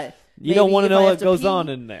thought you don't want to know what goes on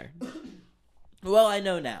in there. Well, I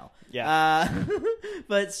know now. Yeah.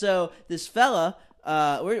 But so this fella...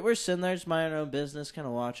 we're sitting there just minding our own business, kind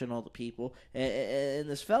of watching all the people, and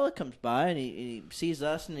this fella comes by and he sees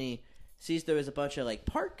us and he sees there was a bunch of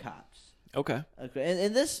park cops. Okay.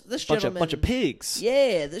 And this gentleman, bunch of pigs.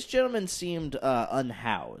 Yeah, this gentleman seemed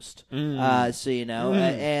unhoused. So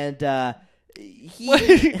and he.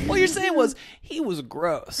 What you're saying was he was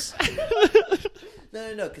gross.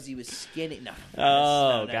 No, because he was skinny. No.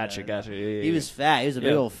 Oh, gotcha. Yeah, he was fat. He was a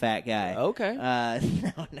big old fat guy. Okay.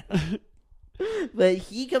 No. But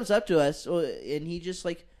he comes up to us and he just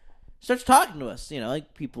starts talking to us,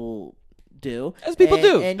 like people do. As people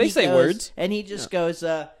do. And they say words. And he just goes,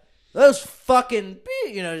 those fucking,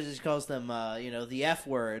 just calls them, the F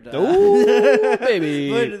word. Ooh,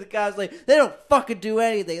 baby. The guys they don't fucking do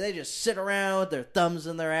anything. They just sit around with their thumbs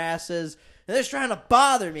in their asses and they're just trying to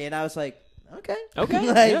bother me. And I was like, okay.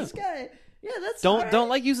 This guy. Yeah, that's don't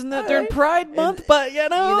like using that during Pride Month, but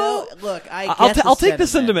look, I'll take the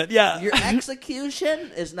sentiment. Yeah, your execution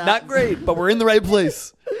is not great, but we're in the right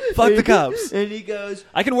place. Fuck the cops. And he goes,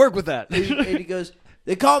 I can work with that. and he goes,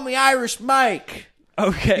 they call me Irish Mike.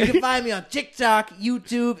 Okay, you can find me on TikTok,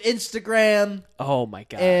 YouTube, Instagram. Oh my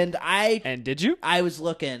god! And did you? I was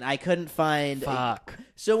looking. I couldn't find. Fuck.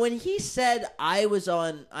 So when he said I'm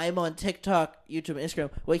on TikTok, YouTube, and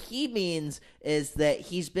Instagram, what he means is that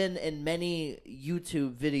he's been in many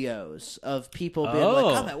YouTube videos of people being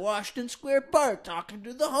like, I'm at Washington Square Park talking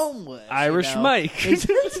to the homeless. Irish Mike.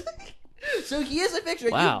 So he is a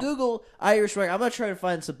picture. Wow. You Google Irish Mike. I'm going to try to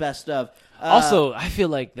find some best stuff. Also, I feel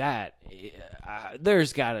like that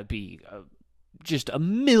there's got to be just a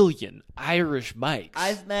million Irish Mikes.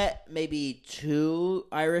 I've met maybe 2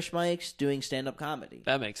 Irish Mikes doing stand-up comedy.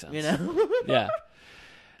 That makes sense. Yeah.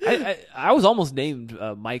 I was almost named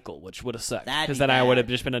Michael, which would have sucked because then I would have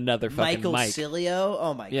just been another fucking Michael Mike. Cilio?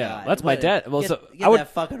 Oh my god! Yeah, that's my dad. Well, get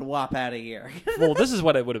that fucking wop out of here. Well, this is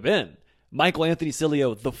what it would have been: Michael Anthony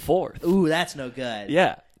Cilio the 4th. Ooh, that's no good.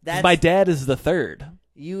 Yeah, my dad is the 3rd.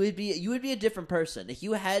 You would be a different person if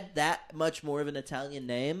you had that much more of an Italian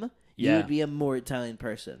name. You would be a more Italian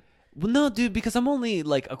person. Well, no, dude, because I'm only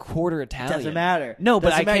like a quarter Italian. Doesn't matter. No,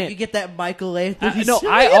 but I can't. You get that Michael Anthony. No,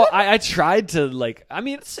 I tried to like. I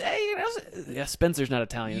mean, Spencer's not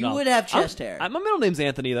Italian. You at all. would have chest hair. My middle name's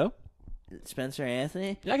Anthony, though. Spencer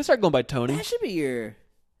Anthony. Yeah, I can start going by Tony. That should be your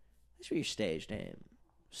stage name.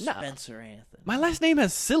 Spencer Anthony. My last name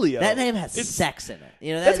has Cilio. That name has sex in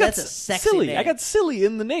it. That's a sexy silly. name. I got silly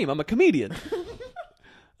in the name. I'm a comedian.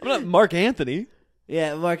 I'm not Mark Anthony.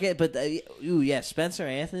 Yeah, Mark. But ooh, yeah, Spencer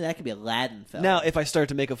Anthony. That could be Aladdin film. Now, if I start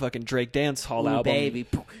to make a fucking Drake dance hall Ooh, album, baby.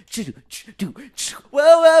 Whoa, whoa,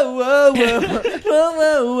 whoa, whoa,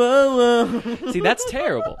 whoa, whoa, whoa. see, that's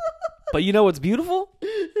terrible. But you know what's beautiful?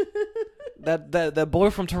 That boy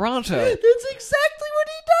from Toronto. That's exactly what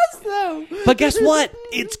he does, though. But guess what?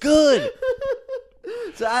 It's good.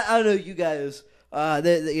 So I don't know, you guys.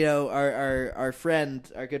 You know, our friend,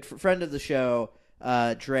 our good friend of the show,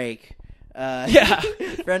 Drake. Yeah.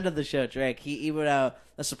 Friend of the show, Drake. He put out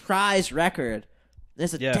a surprise record.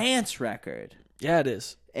 It's a dance record. Yeah, it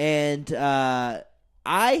is. And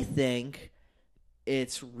I think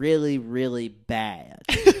it's really, really bad.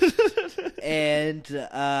 And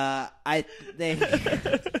I think...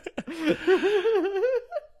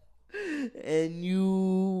 and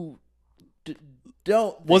you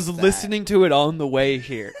don't Was think that. listening to it on the way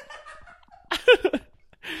here.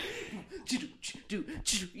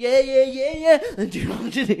 Yeah.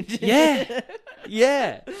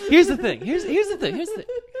 Yeah. Here's the thing. Here's the thing.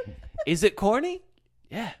 Is it corny?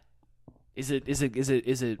 Yeah. Is it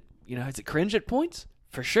you know, is it cringe at points?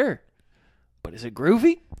 For sure. But is it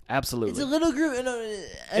groovy? Absolutely. It's a little groove.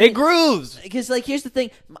 It grooves. Because, like, here's the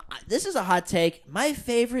thing. This is a hot take. My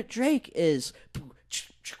favorite Drake is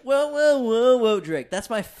whoa, Drake.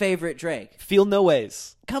 That's my favorite Drake. Feel No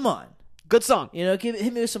Ways. Come on. Good song. You know,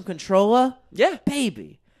 hit me with some Controlla. Yeah.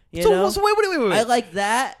 Baby. You So know? wait. I like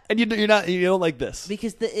that. And you don't like this.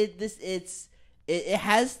 Because it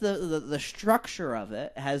has the structure of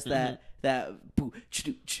it. It has that boo,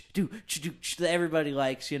 do that everybody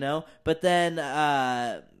likes, you know. But then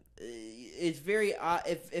it's very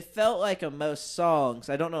it felt like on most songs.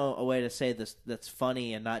 I don't know a way to say this that's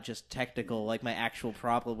funny and not just technical, like my actual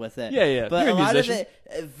problem with it. Yeah. But You're a lot musician. of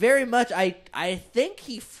it, very much, I think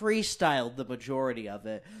he freestyled the majority of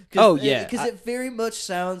it. Oh, yeah. Because it very much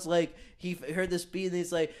sounds like he heard this beat and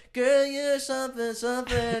he's like, "Girl, you're something,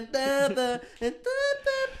 something." da, da, and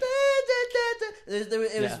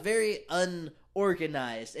it was very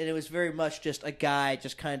unorganized, and it was very much just a guy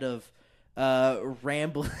just kind of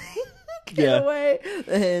rambling in a way.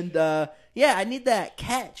 And I need that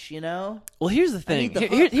catch, you know. Well, here's the thing.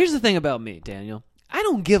 Here's the thing about me, Daniel. I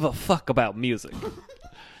don't give a fuck about music.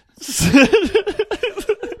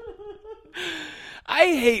 I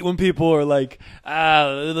hate when people are like,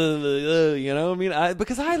 you know what I mean?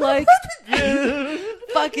 Because I like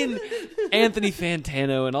fucking Anthony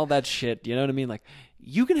Fantano and all that shit. You know what I mean? Like,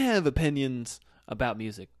 you can have opinions about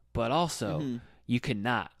music, but also you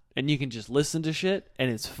cannot. And you can just listen to shit, and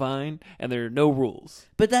it's fine, and there are no rules.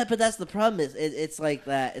 But that's the problem. It's like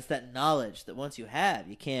that. It's that knowledge that once you have,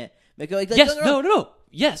 you can't make it like. Yes, no.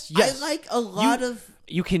 Yes. I like a lot of.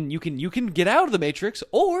 You can get out of the Matrix,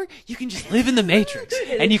 or you can just live in the Matrix,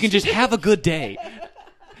 and you can just have a good day,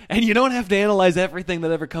 and you don't have to analyze everything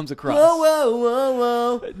that ever comes across.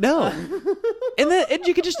 Whoa. No, and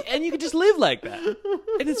you can just live like that,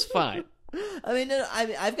 and it's fine. I mean,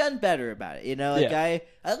 I've gotten better about it. You know, like I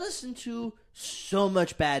listen to so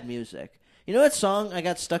much bad music. You know what song I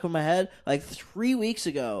got stuck in my head like 3 weeks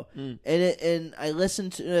ago, and I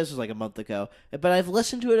listened to this was like a month ago, but I've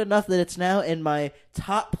listened to it enough that it's now in my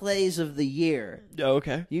top plays of the year. Oh,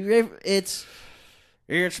 okay.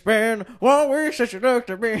 It's been one week since you looked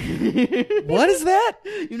at me. What is that?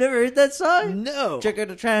 You never heard that song? No. Chicken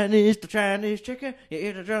the Chinese chicken. You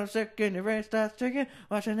eat the drumstick and your brain starts chicken.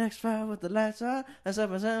 Watch the next fight with the lights on. That's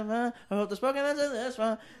up and I hope the spoken is in this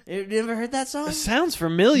one. You never heard that song? It sounds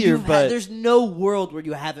familiar, but there's no world where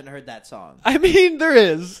you haven't heard that song. I mean, there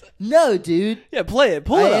is. No, dude. Yeah, play it.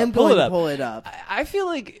 Pull it up. I am going to pull it up. I feel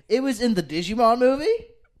like it was in the Digimon movie.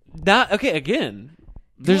 Not okay. Again,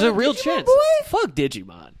 there's a real Digimon chance. Boy? Fuck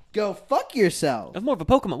Digimon. Go fuck yourself. I'm more of a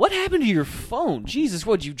Pokemon. What happened to your phone? Jesus,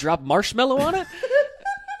 what, you drop marshmallow on it?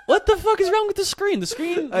 What the fuck is wrong with the screen? The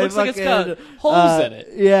screen looks like it's got holes in it.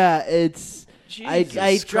 Yeah, it's... Jesus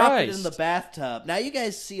I dropped it Christ. in the bathtub. Now you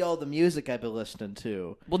guys see all the music I've been listening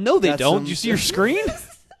to. Well, no, they Got don't. some- You see your screen?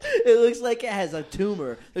 It looks like it has a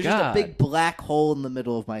tumor. There's just a God. big black hole in the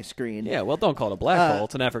middle of my screen. Yeah, well, don't call it a black hole.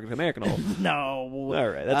 It's an African-American hole. No. All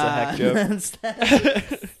right, that's a heck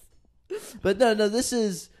joke. But no, this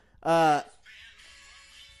is... Yeah.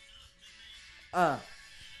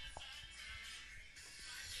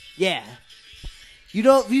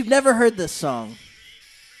 You've never heard this song.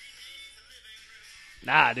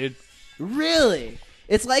 Nah, dude. Really?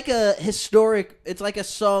 It's like it's like a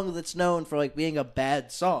song that's known for like being a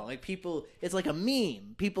bad song. Like people, it's like a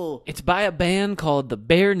meme. People. It's by a band called the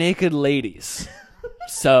Bare Naked Ladies.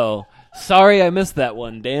 So, sorry I missed that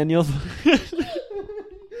one, Daniel.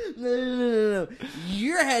 No.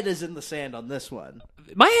 Your head is in the sand on this one.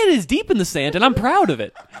 My head is deep in the sand, and I'm proud of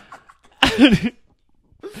it.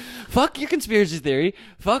 Fuck your conspiracy theory.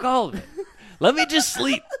 Fuck all of it. Let me just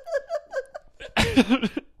sleep.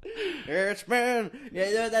 It's been...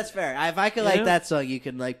 Yeah, that's fair. If I could like that song, you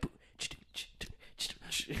can like...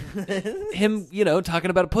 Him,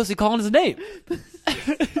 talking about a pussy calling his name.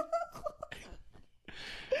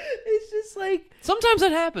 It's just like... Sometimes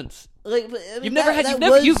that happens. Like, You've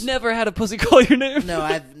never had a pussy call your name. No,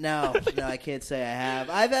 I can't say I have.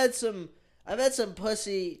 I've had some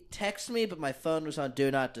pussy text me, but my phone was on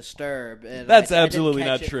Do Not Disturb. And That's I absolutely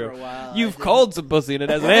didn't catch not it true. for a while. You've called some pussy and it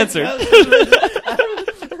hasn't answered.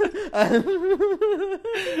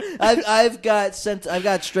 I've got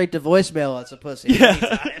straight to voicemail on some pussy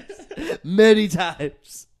many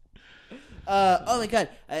times. Oh my god!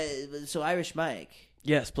 So Irish Mike.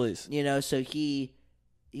 Yes, please. So he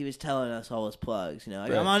was telling us all his plugs. Like,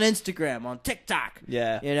 Right. I'm on Instagram, on TikTok.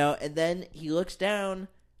 Yeah. And then he looks down,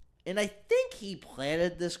 and I think he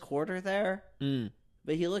planted this quarter there.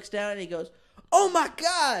 But he looks down and he goes, "Oh my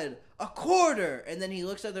god, a quarter!" And then he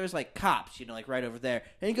looks up. There's like cops, like right over there,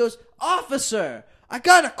 and he goes, "Officer, I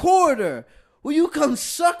got a quarter. Will you come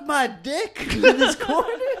suck my dick with this quarter?"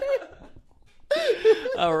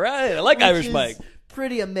 All right, I like Which Irish is Mike.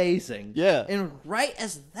 Pretty amazing. Yeah. And right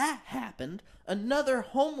as that happened, another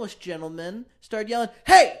homeless gentleman started yelling,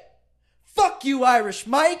 "Hey, fuck you, Irish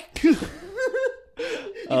Mike!" You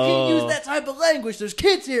can't use that type of language. There's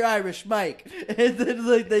kids here, Irish Mike. And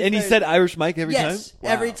then He said Irish Mike every time? Yes,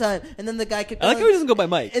 every time. And then the guy kept I like yelling, how he doesn't go by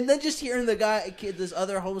Mike. and then just hearing this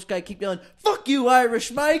other homeless guy keep yelling, "Fuck you,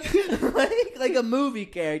 Irish Mike!" like a movie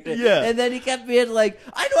character. Yeah. And then he kept being like,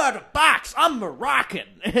 "I know how to box. I'm Moroccan."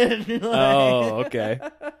 Oh, okay.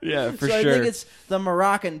 Yeah, for so sure. I think it's the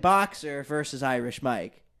Moroccan boxer versus Irish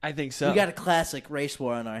Mike. I think so. We got a classic race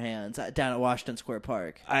war on our hands down at Washington Square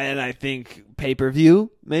Park. And I think pay-per-view,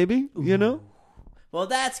 maybe, Well,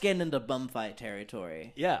 that's getting into bum fight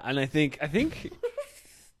territory. Yeah, and I think I'm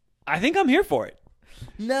here for it.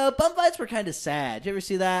 No, bum fights were kind of sad. Did you ever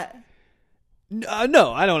see that?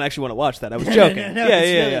 No, I don't actually want to watch that. I was joking. No,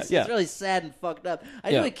 Yeah. It's really sad and fucked up. I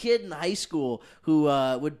knew a kid in high school who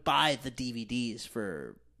would buy the DVDs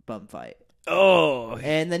for bum fight. Oh,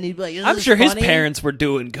 And then he'd be like, I'm sure his parents were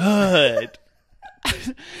doing good.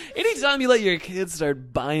 Anytime you let your kids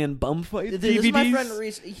start buying bum fight DVDs. This is my friend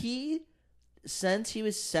Reese. He, since he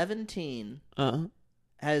was 17,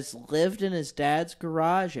 has lived in his dad's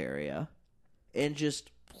garage area and just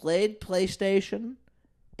played PlayStation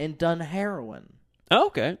and done heroin. Oh,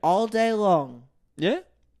 okay. All day long. Yeah.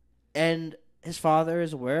 And his father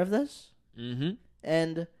is aware of this. Mm-hmm.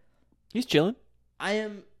 And He's chilling.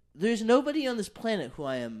 there's nobody on this planet who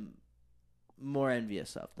I am more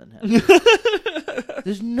envious of than him.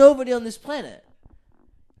 There's nobody on this planet.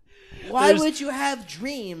 Why would you have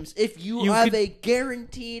dreams if you have a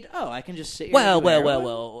guaranteed? Oh, I can just sit here.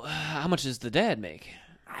 Well. How much does the dad make?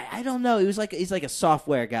 I don't know. He's like a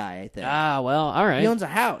software guy. I think. All right. He owns a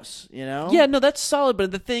house. Yeah, no, that's solid.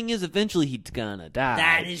 But the thing is, eventually he's gonna die.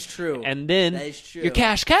 That is true. And then that is true. your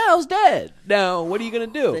cash cow's dead. Now, what are you gonna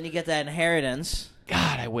do? Then you get that inheritance.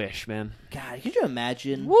 God, I wish, man. God, could you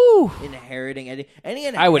imagine inheriting any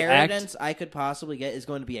inheritance I could possibly get is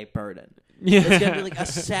going to be a burden. Yeah. It's going to be like a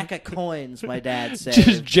sack of coins, my dad said.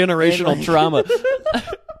 Just generational trauma.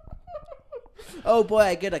 Oh boy,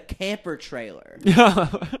 I get a camper trailer.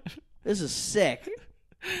 This is sick.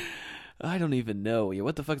 I don't even know.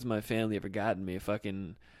 What the fuck has my family ever gotten me? A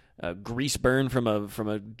fucking grease burn from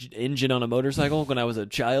a engine on a motorcycle when I was a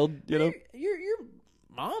child, Your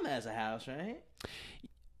mom has a house, right?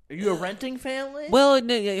 Are you a renting family? Well,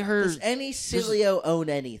 does any Cilio own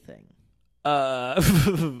anything?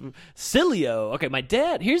 Cilio. Okay, my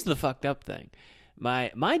dad. Here's the fucked up thing.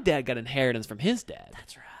 My dad got inheritance from his dad.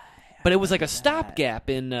 That's right. But it was like a stopgap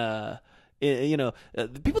in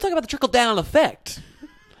people talk about the trickle down effect.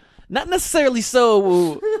 Not necessarily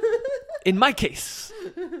so in my case.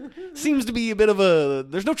 Seems to be a bit of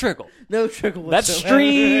there's no trickle. No trickle That whatsoever.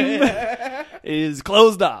 stream is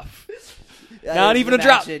closed off. Not even a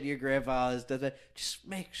drop. Your grandpa does that. Just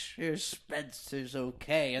make sure Spencer's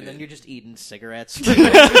okay, and then you're just eating cigarettes, just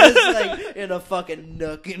like in a fucking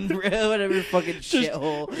nook and whatever fucking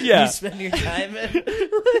shithole you spend your time in.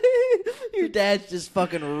 Your dad's just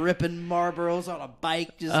fucking ripping Marlboros on a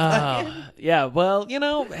bike, just fucking. Yeah. Well,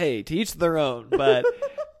 hey, to each their own, but.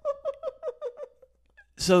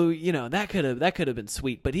 So that could have been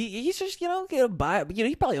sweet, but he's just gonna buy.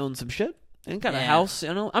 He probably owns some shit. Any kind of Yeah. house,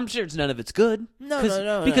 I'm sure none of it's good. No,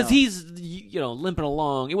 because no. he's limping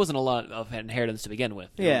along. It wasn't a lot of inheritance to begin with.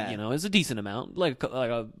 Yeah. It's a decent amount,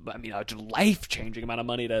 a life changing amount of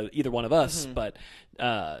money to either one of us. Mm-hmm. But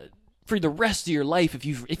for the rest of your life, if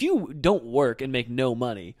you don't work and make no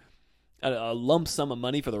money, a lump sum of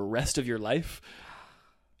money for the rest of your life,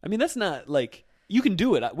 I mean that's not like you can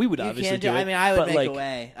do it. We would obviously do it. I mean, I would but, make a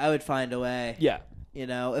way. I would find a way. Yeah,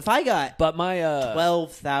 If I got but my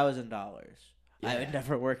 $12,000, I Yeah. would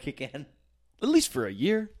never work again. at least for a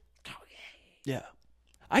year. Oh Yeah,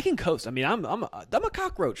 I can coast. I mean, I'm a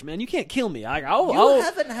cockroach, man. You can't kill me. You I'll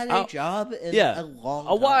haven't had a job in yeah, a long a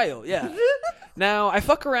time. while. Yeah. Now I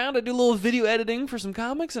fuck around. I do a little video editing for some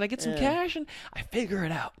comics, and I get some Yeah. cash, and I figure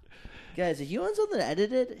it out. Guys, if you want something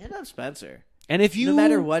edited, hit up Spencer. And if you, No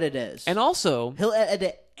matter what it is. and also, He'll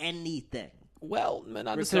edit anything, well, not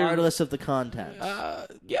necessarily. regardless of the content.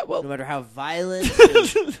 Yeah, well, No matter how violent,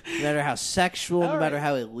 no matter how sexual, no All matter right.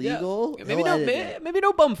 how illegal, Yeah. Maybe he'll no, edit it. maybe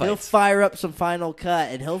no bum He'll fights. fire up some Final Cut,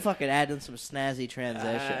 and he'll fucking add in some snazzy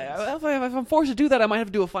transitions. If I'm forced to do that, I might have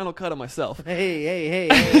to do a final cut on myself.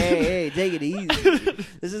 Hey, take it easy.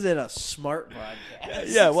 This isn't a smart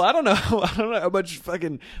podcast. Yeah, well, I don't know how much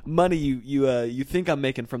fucking money you think I'm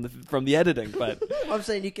making from the editing, but I'm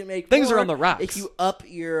saying you can make Things more are on the rocks. if you up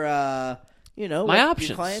your My your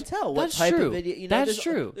options. clientele. What That's type true. of video? That's there's,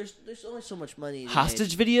 true. There's only so much money. to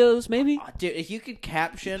hostage videos, maybe. make. Dude, if you could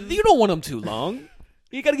caption, You don't want them too long.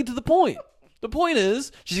 You got to get to the point. The point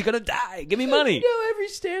is, she's gonna die. Give me money. You know, every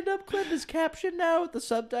stand-up clip is captioned now with the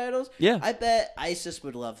subtitles. Yeah. I bet ISIS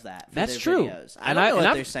would love that. For That's their true. Videos. I And don't I- know and what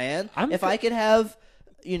I'm- they're saying. I'm If co- I could have,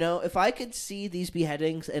 if I could see these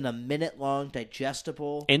beheadings in a minute-long,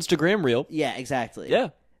 digestible. Instagram reel. Yeah, exactly. Yeah.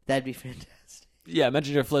 That'd be fantastic. Yeah,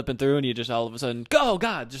 imagine you're flipping through and you just all of a sudden, oh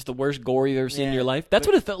god, just the worst gore you've ever seen in Yeah. your life. That's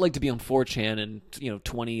what it felt like to be on 4chan in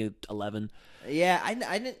 2011. Yeah,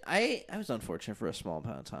 I was unfortunate for a small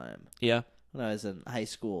amount of time Yeah, when I was in high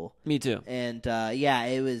school, me too. and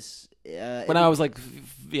it was When I was like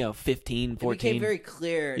 15, it 14. became very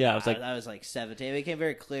clear. Yeah, I I was was like 17. It became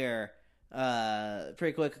very clear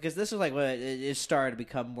pretty quick because this was like when it started to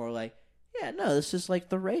become more like, yeah, no, this is like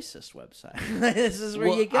the racist website. This is where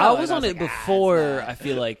Well, you go. I was And on it like, it's before not. I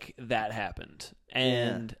feel like that happened.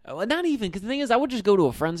 And well, not even, because the thing is, I would just go to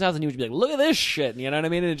a friend's house and he would be like, look at this shit. You know what I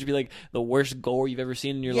mean? And it'd just be like the worst gore you've ever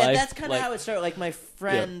seen in your Yeah, life. that's kind of Like, how it started. Like my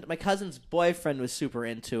friend, my cousin's boyfriend was super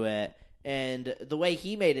into it, and the way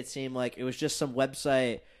he made it seem like it was just some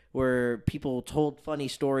website where people told funny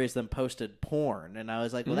stories then posted porn, and I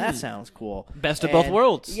was like, well, that sounds cool. Best of both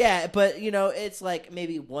worlds. Yeah, but it's like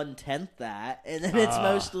maybe 1/10 that, and then it's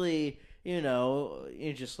mostly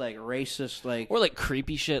you're just like racist, like or like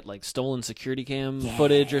creepy shit, like stolen security cam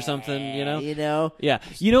footage or something, you know. Yeah.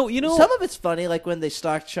 You know. Some of it's funny, like when they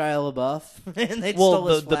stalked Shia LaBeouf and they Well, stole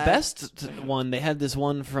his the flag. best one, they had this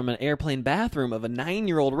one from an airplane bathroom of a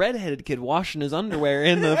 9-year-old redheaded kid washing his underwear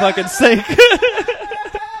in the fucking sink.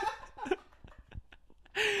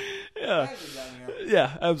 Yeah.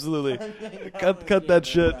 Yeah, absolutely. Cut that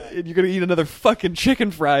shit. And you're gonna eat another fucking chicken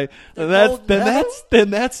fry. And gold medal? then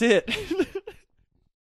that's it.